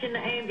dispatching the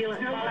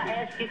ambulance while I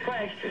ask you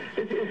questions.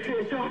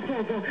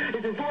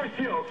 It's a force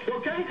field,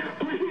 okay?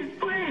 Please,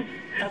 please.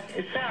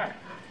 Okay, sir,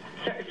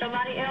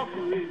 somebody else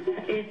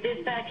is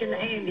dispatching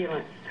the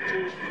ambulance.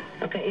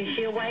 Okay, is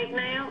she awake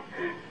now?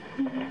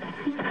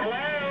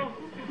 Hello?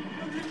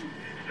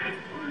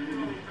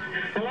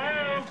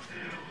 Hello?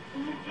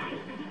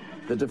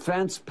 The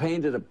defense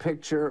painted a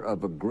picture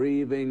of a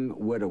grieving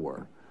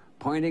widower,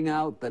 pointing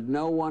out that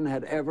no one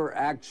had ever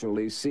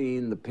actually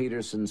seen the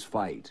Petersons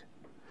fight.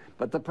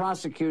 But the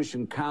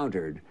prosecution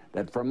countered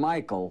that for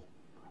Michael,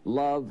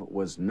 love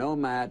was no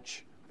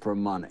match for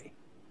money.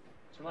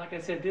 So like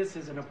I said, this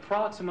is an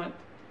approximate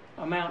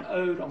amount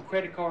owed on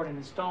credit card and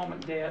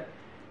installment debt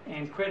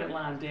and credit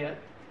line debt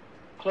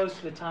close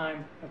to the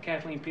time of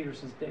Kathleen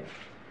Peterson's death.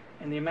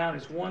 And the amount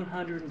is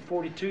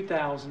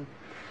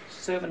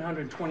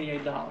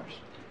 $142,728.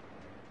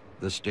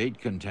 The state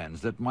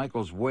contends that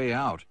Michael's way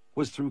out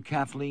was through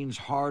Kathleen's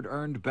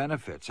hard-earned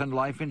benefits and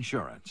life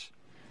insurance.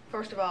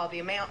 First of all, the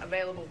amount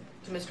available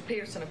to Mr.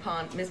 Peterson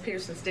upon Ms.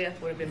 Peterson's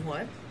death would have been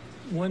what?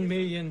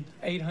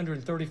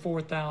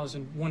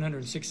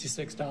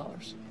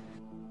 $1,834,166.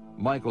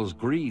 Michael's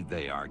greed,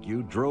 they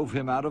argue, drove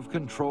him out of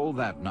control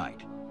that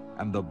night,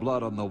 and the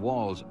blood on the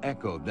walls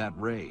echoed that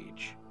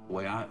rage. The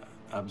way I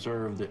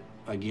observed that,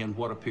 again,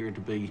 what appeared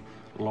to be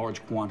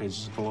large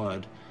quantities of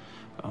blood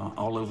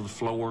all over the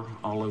floor,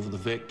 all over the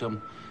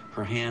victim,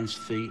 her hands,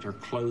 feet, her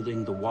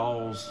clothing, the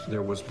walls.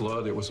 There was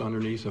blood that was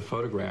underneath a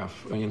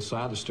photograph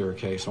inside the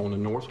staircase on the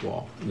north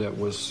wall that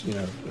was,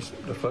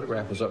 the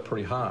photograph was up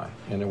pretty high,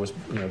 and there was,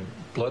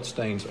 blood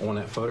stains on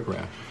that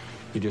photograph.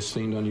 It just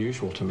seemed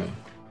unusual to me.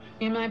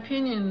 In my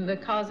opinion, the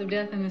cause of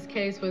death in this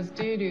case was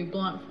due to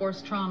blunt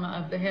force trauma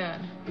of the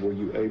head. Were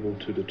you able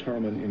to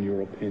determine, in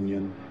your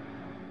opinion,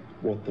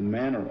 what the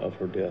manner of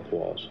her death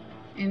was?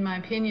 In my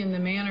opinion, the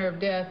manner of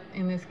death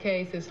in this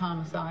case is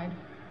homicide.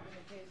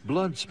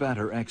 Blood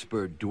spatter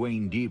expert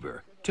Dwayne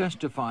Deaver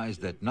testifies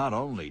that not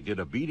only did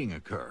a beating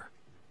occur,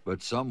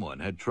 but someone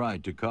had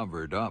tried to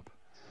cover it up.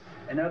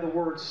 In other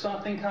words,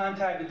 something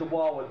contacted the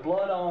wall with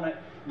blood on it,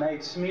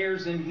 made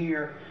smears in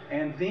here,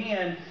 and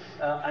then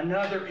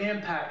another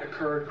impact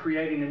occurred,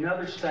 creating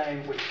another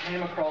stain which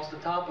came across the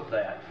top of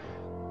that.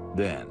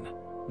 Then,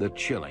 the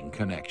chilling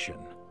connection.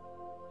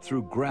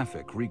 Through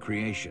graphic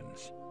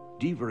recreations,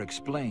 Deaver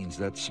explains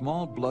that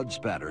small blood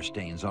spatter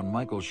stains on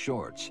Michael's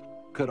shorts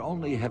could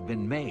only have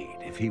been made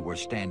if he were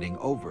standing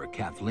over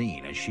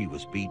Kathleen as she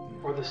was beaten.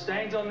 For the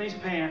stains on these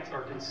pants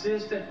are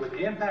consistent with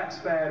impact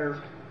spatters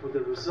with the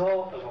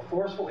result of a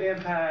forceful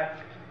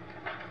impact,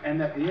 and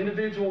that the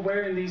individual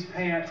wearing these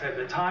pants at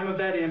the time of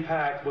that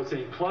impact was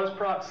in close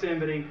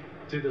proximity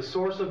to the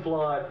source of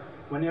blood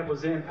when it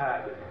was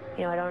impacted.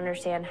 I don't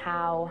understand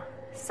how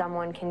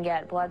someone can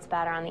get blood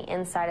spatter on the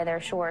inside of their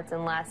shorts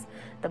unless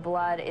the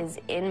blood is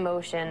in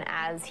motion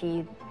as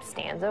he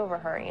stands over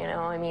her,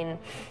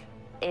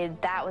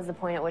 that was the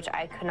point at which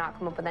I could not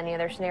come up with any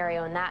other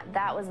scenario, and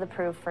that was the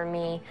proof for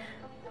me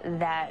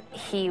that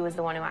he was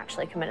the one who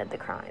actually committed the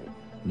crime.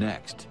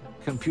 Next,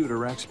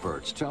 computer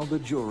experts tell the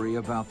jury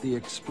about the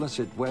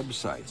explicit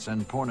websites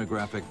and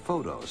pornographic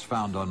photos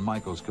found on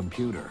Michael's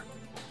computer.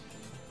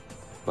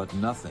 But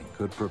nothing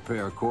could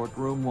prepare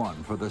courtroom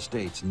one for the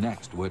state's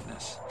next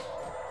witness.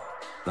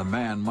 The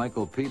man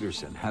Michael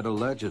Peterson had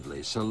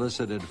allegedly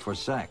solicited for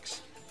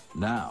sex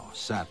now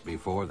sat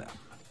before them.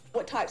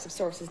 What types of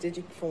services did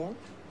you perform?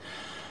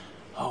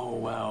 Oh,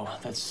 wow,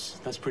 that's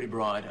pretty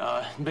broad.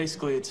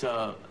 Basically, it's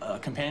a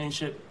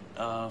companionship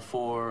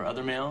for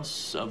other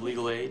males of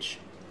legal age.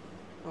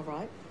 All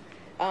right.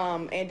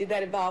 And did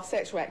that involve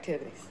sexual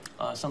activities?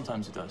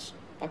 Sometimes it does.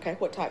 Okay,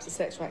 what types of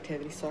sexual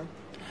activities, sir?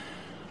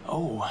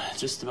 Oh,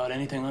 just about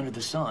anything under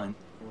the sun.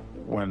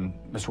 When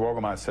Mr.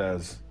 Wogelmeyer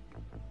says,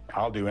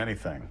 "I'll do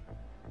anything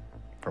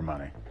for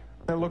money,"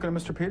 they're looking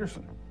at Mr.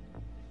 Peterson.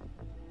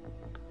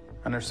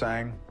 And they're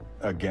saying,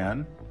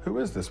 again, who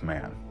is this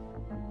man?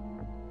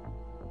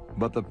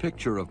 But the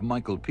picture of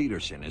Michael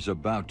Peterson is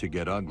about to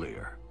get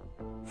uglier.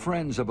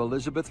 Friends of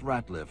Elizabeth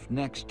Ratliff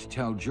next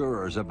tell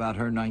jurors about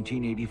her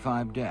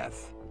 1985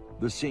 death.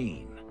 The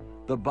scene,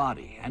 the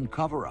body, and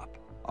cover-up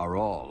are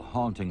all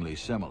hauntingly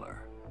similar.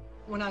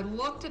 When I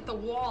looked at the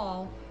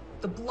wall,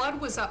 the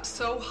blood was up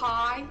so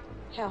high.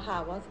 How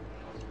high was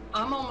it?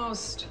 I'm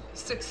almost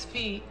 6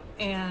 feet,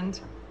 and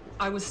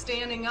I was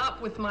standing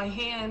up with my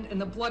hand,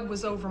 and the blood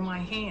was over my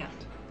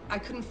hand. I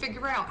couldn't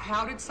figure out,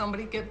 how did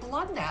somebody get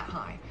blood that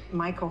high?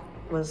 Michael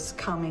was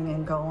coming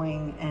and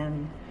going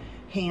and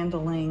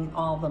handling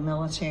all the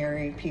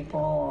military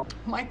people.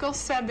 Michael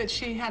said that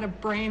she had a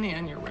brain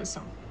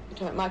aneurysm.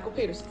 Michael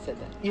Peterson said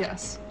that?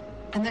 Yes,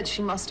 and that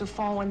she must have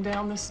fallen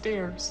down the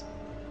stairs.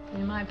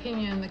 In my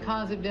opinion, the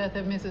cause of death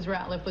of Mrs.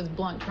 Ratliff was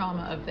blunt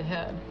trauma of the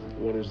head.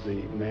 What is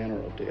the manner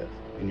of death,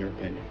 in your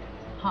opinion?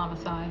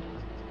 Homicide.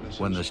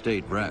 When the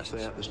state rests,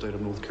 The state of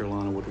North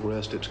Carolina would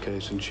rest its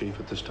case in chief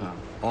at this time.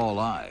 all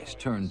eyes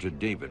turn to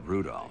David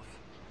Rudolph.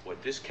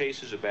 What this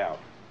case is about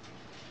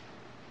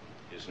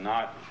is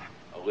not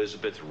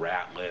Elizabeth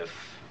Ratliff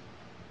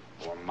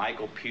or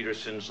Michael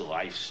Peterson's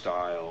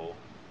lifestyle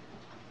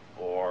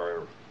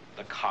or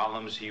the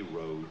columns he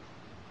wrote.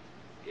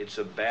 It's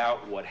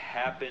about what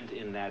happened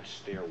in that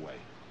stairway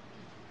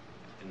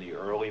in the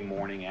early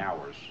morning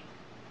hours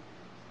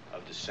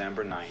of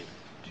December 9th,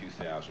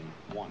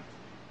 2001.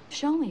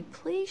 Show me,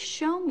 please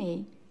show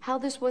me how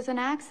this was an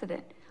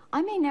accident.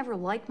 I may never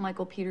like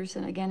Michael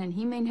Peterson again, and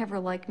he may never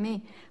like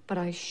me, but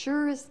I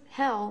sure as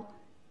hell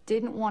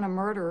didn't want a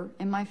murder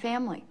in my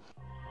family.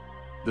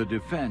 The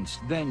defense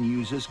then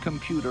uses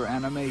computer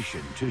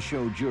animation to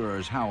show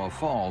jurors how a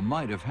fall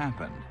might have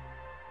happened.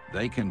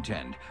 They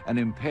contend an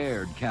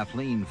impaired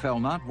Kathleen fell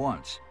not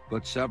once,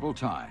 but several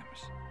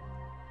times.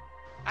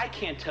 I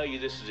can't tell you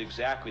this is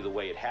exactly the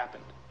way it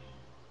happened,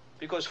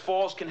 because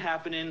falls can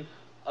happen in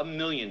a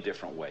million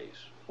different ways,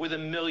 with a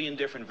million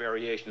different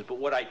variations. But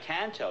what I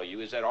can tell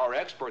you is that our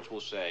experts will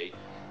say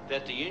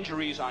that the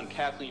injuries on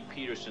Kathleen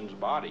Peterson's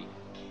body,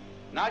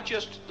 not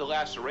just the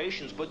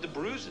lacerations, but the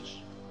bruises,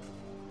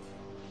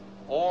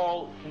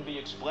 all can be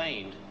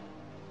explained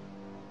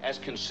as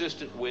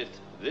consistent with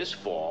this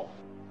fall.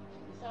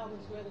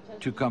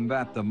 To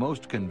combat the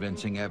most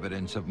convincing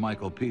evidence of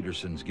Michael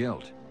Peterson's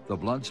guilt, the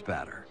blood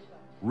spatter,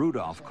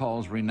 Rudolph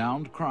calls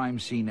renowned crime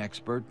scene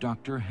expert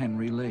Dr.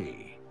 Henry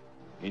Lee.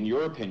 In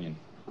your opinion,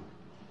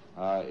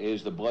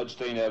 is the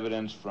bloodstain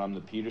evidence from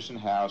the Peterson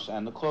house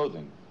and the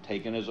clothing,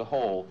 taken as a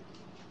whole,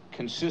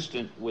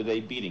 consistent with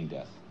a beating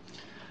death?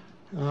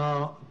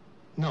 No,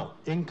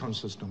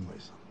 inconsistent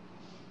with.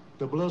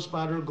 The blood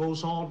spatter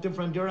goes all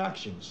different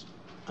directions.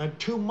 And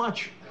too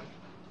much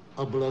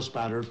of blood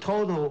spatter.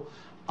 Total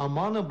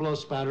amount of blood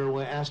spatter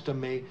we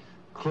estimate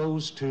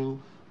close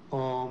to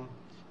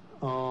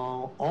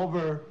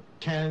over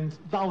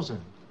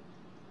 10,000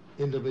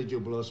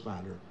 individual blood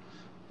spatter.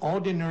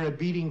 Ordinary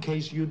beating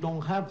case, you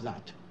don't have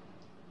that.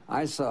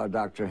 I saw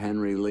Dr.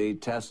 Henry Lee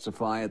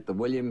testify at the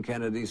William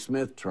Kennedy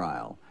Smith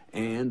trial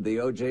and the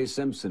O.J.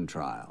 Simpson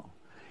trial.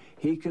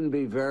 He can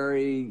be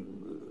very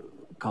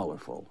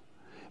colorful,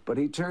 but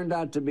he turned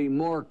out to be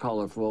more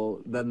colorful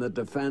than the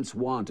defense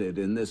wanted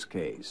in this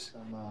case.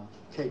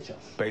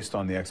 Based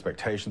on the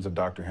expectations of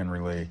Dr. Henry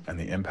Lee and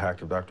the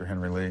impact of Dr.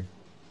 Henry Lee,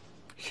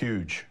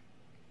 huge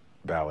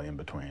valley in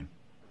between.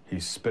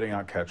 He's spitting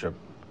out ketchup,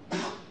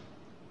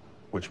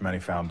 which many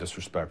found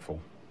disrespectful.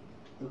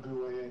 I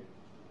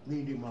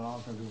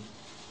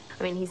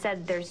mean, he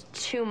said there's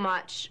too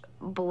much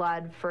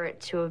blood for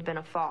it to have been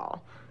a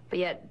fall, but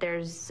yet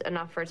there's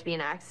enough for it to be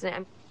an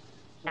accident.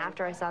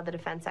 After I saw the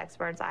defense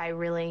experts, I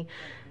really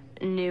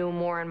knew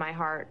more in my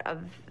heart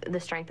of the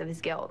strength of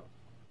his guilt.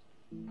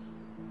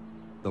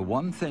 The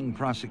one thing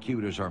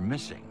prosecutors are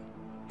missing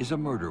is a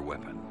murder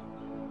weapon.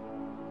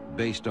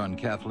 Based on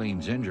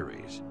Kathleen's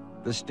injuries,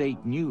 the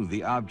state knew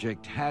the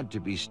object had to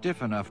be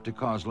stiff enough to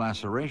cause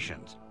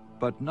lacerations,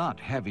 but not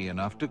heavy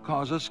enough to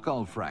cause a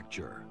skull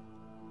fracture.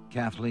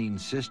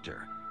 Kathleen's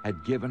sister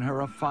had given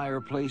her a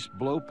fireplace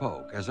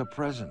blowpoke as a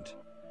present.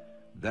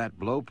 That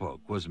blowpoke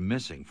was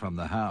missing from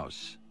the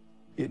house.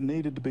 It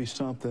needed to be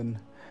something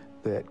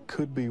that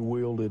could be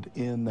wielded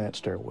in that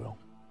stairwell.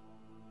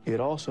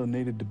 It also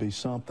needed to be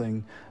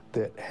something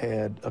that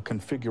had a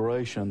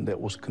configuration that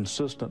was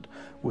consistent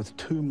with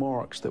two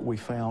marks that we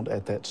found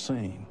at that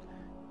scene.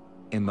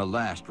 In the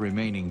last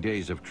remaining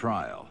days of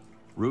trial,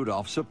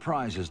 Rudolph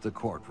surprises the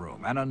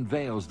courtroom and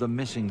unveils the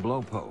missing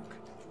blowpoke.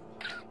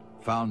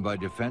 Found by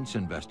defense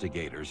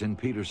investigators in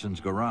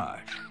Peterson's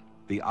garage,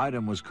 the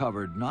item was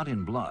covered not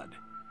in blood,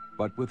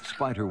 but with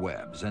spider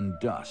webs and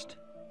dust.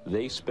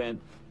 They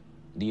spent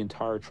the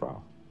entire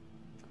trial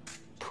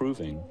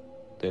proving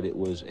that it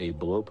was a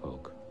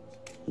blowpoke.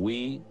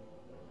 We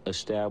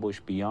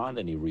established beyond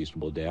any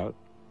reasonable doubt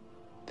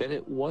that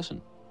it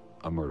wasn't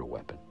a murder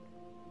weapon.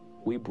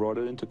 We brought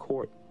it into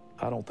court.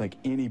 I don't think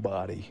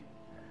anybody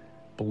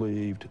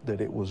believed that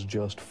it was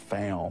just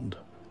found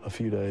a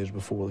few days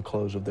before the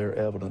close of their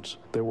evidence.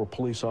 There were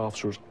police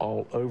officers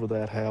all over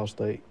that house.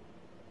 They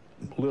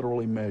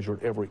literally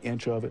measured every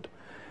inch of it.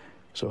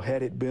 So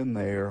had it been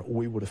there,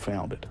 we would have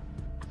found it.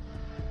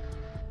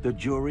 The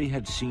jury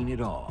had seen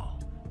it all: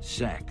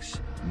 sex,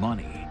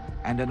 money,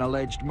 and an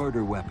alleged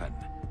murder weapon.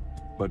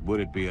 But would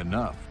it be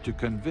enough to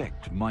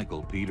convict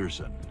Michael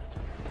Peterson?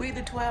 We,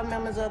 the 12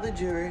 members of the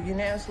jury,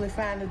 unanimously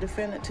find the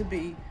defendant to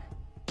be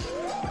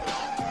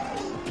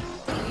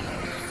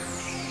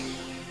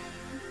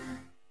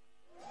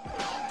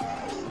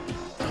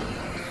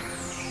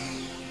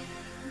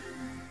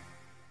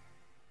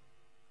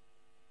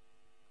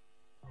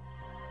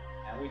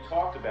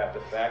talked about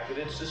the fact that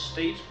it's the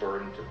state's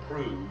burden to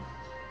prove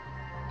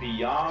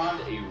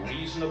beyond a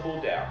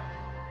reasonable doubt.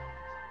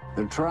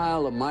 The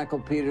trial of Michael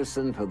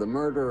Peterson for the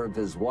murder of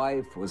his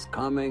wife was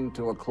coming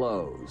to a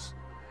close.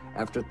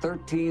 After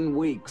 13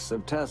 weeks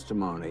of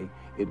testimony,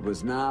 it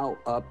was now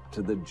up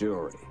to the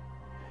jury.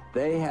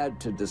 They had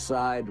to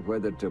decide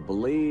whether to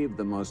believe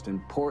the most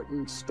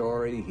important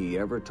story he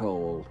ever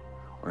told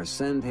or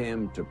send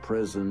him to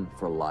prison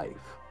for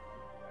life.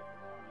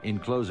 In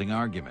closing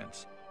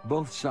arguments,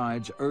 both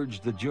sides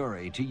urged the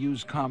jury to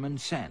use common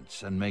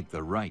sense and make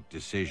the right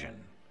decision.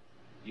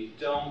 You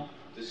don't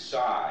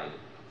decide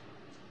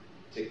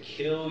to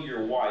kill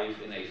your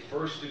wife in a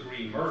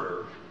first-degree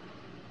murder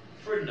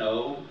for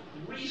no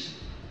reason.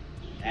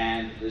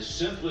 And the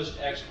simplest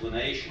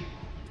explanation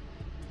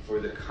for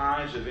the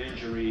kinds of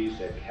injuries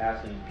that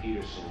Kathleen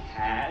Peterson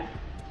had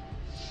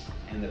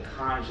and the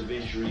kinds of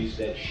injuries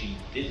that she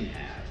didn't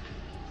have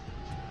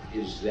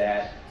is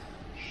that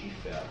she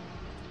fell.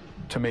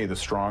 To me, the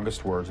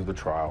strongest words of the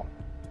trial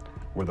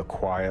were the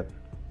quiet,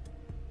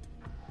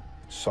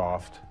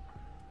 soft,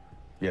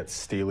 yet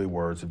steely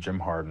words of Jim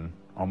Harden,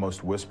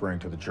 almost whispering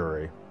to the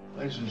jury.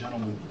 Ladies and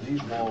gentlemen,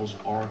 these walls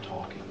are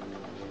talking.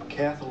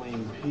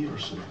 Kathleen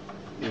Peterson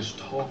is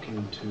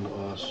talking to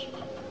us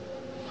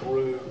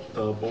through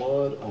the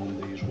blood on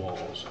these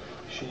walls.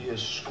 She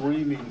is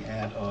screaming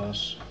at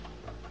us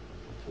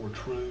for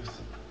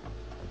truth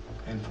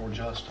and for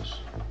justice.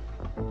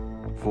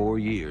 4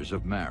 years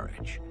of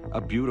marriage, a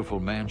beautiful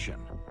mansion,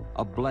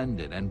 a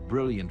blended and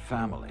brilliant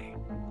family,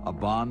 a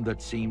bond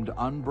that seemed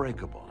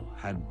unbreakable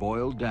had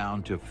boiled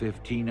down to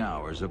 15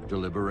 hours of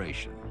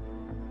deliberation.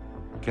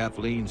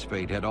 Kathleen's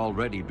fate had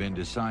already been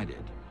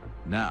decided.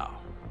 Now,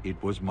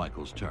 it was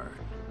Michael's turn.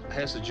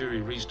 Has the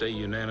jury reached a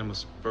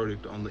unanimous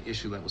verdict on the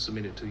issue that was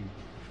submitted to you?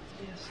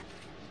 Yes.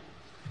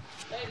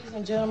 Ladies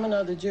and gentlemen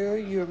of the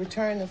jury, you have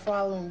returned the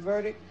following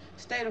verdict.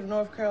 State of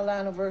North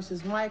Carolina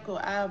versus Michael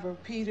Ivor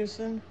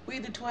Peterson. We,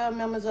 the 12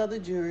 members of the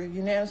jury,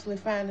 unanimously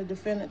find the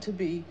defendant to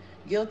be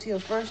guilty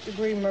of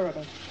first-degree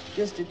murder.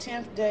 This the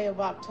 10th day of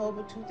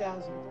October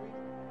 2003.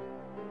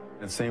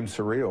 It seems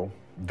surreal,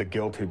 the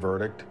guilty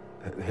verdict,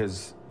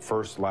 his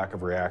first lack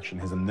of reaction,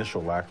 his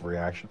initial lack of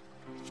reaction.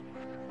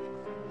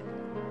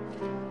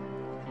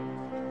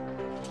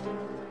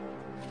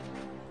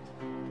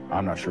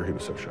 I'm not sure he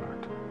was so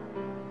shocked.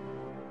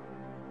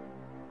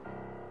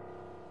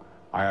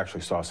 I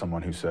actually saw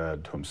someone who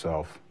said to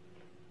himself,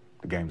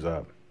 the game's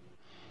up.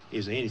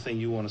 Is there anything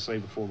you want to say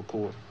before the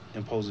court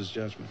imposes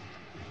judgment?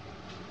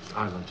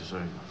 I'd like to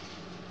say,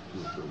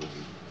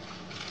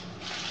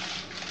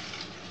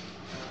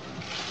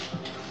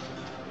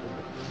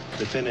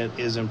 Defendant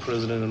is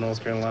imprisoned in the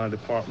North Carolina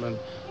Department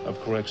of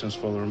Corrections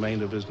for the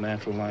remainder of his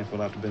natural life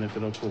without the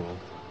benefit of parole.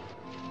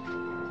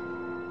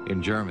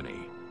 In Germany,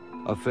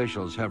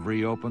 officials have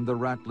reopened the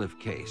Ratliff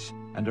case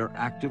and are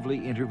actively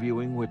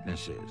interviewing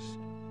witnesses.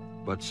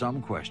 But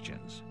some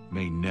questions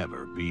may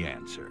never be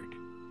answered.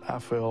 I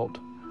felt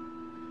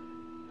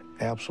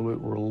absolute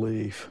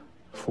relief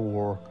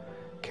for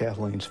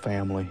Kathleen's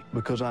family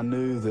because I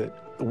knew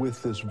that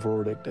with this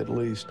verdict, at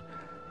least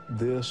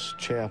this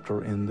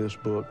chapter in this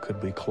book could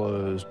be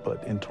closed.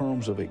 But in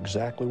terms of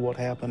exactly what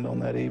happened on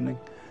that evening,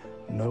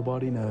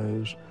 nobody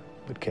knows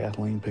but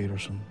Kathleen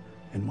Peterson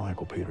and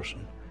Michael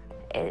Peterson.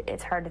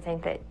 It's hard to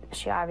think that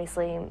she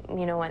obviously,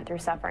 went through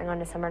suffering on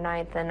December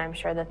 9th, and I'm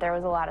sure that there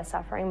was a lot of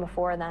suffering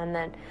before then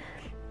that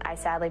I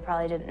sadly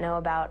probably didn't know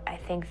about. I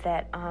think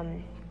that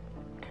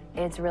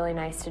it's really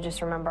nice to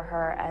just remember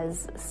her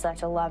as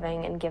such a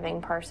loving and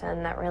giving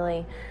person that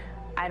really,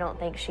 I don't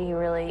think she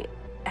really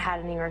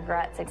had any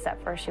regrets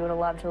except for she would have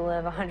loved to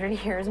live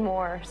 100 years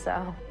more,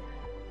 so.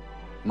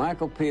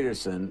 Michael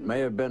Peterson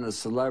may have been a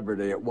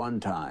celebrity at one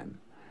time,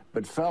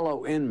 but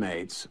fellow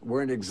inmates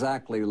weren't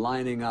exactly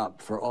lining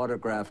up for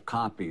autographed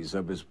copies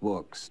of his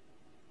books.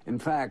 In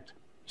fact,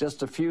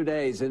 just a few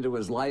days into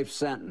his life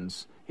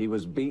sentence, he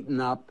was beaten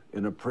up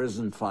in a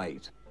prison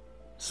fight.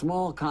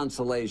 Small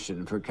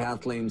consolation for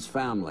Kathleen's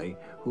family,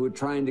 who were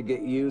trying to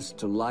get used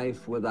to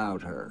life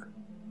without her.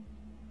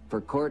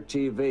 For Court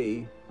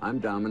TV, I'm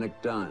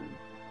Dominic Dunn.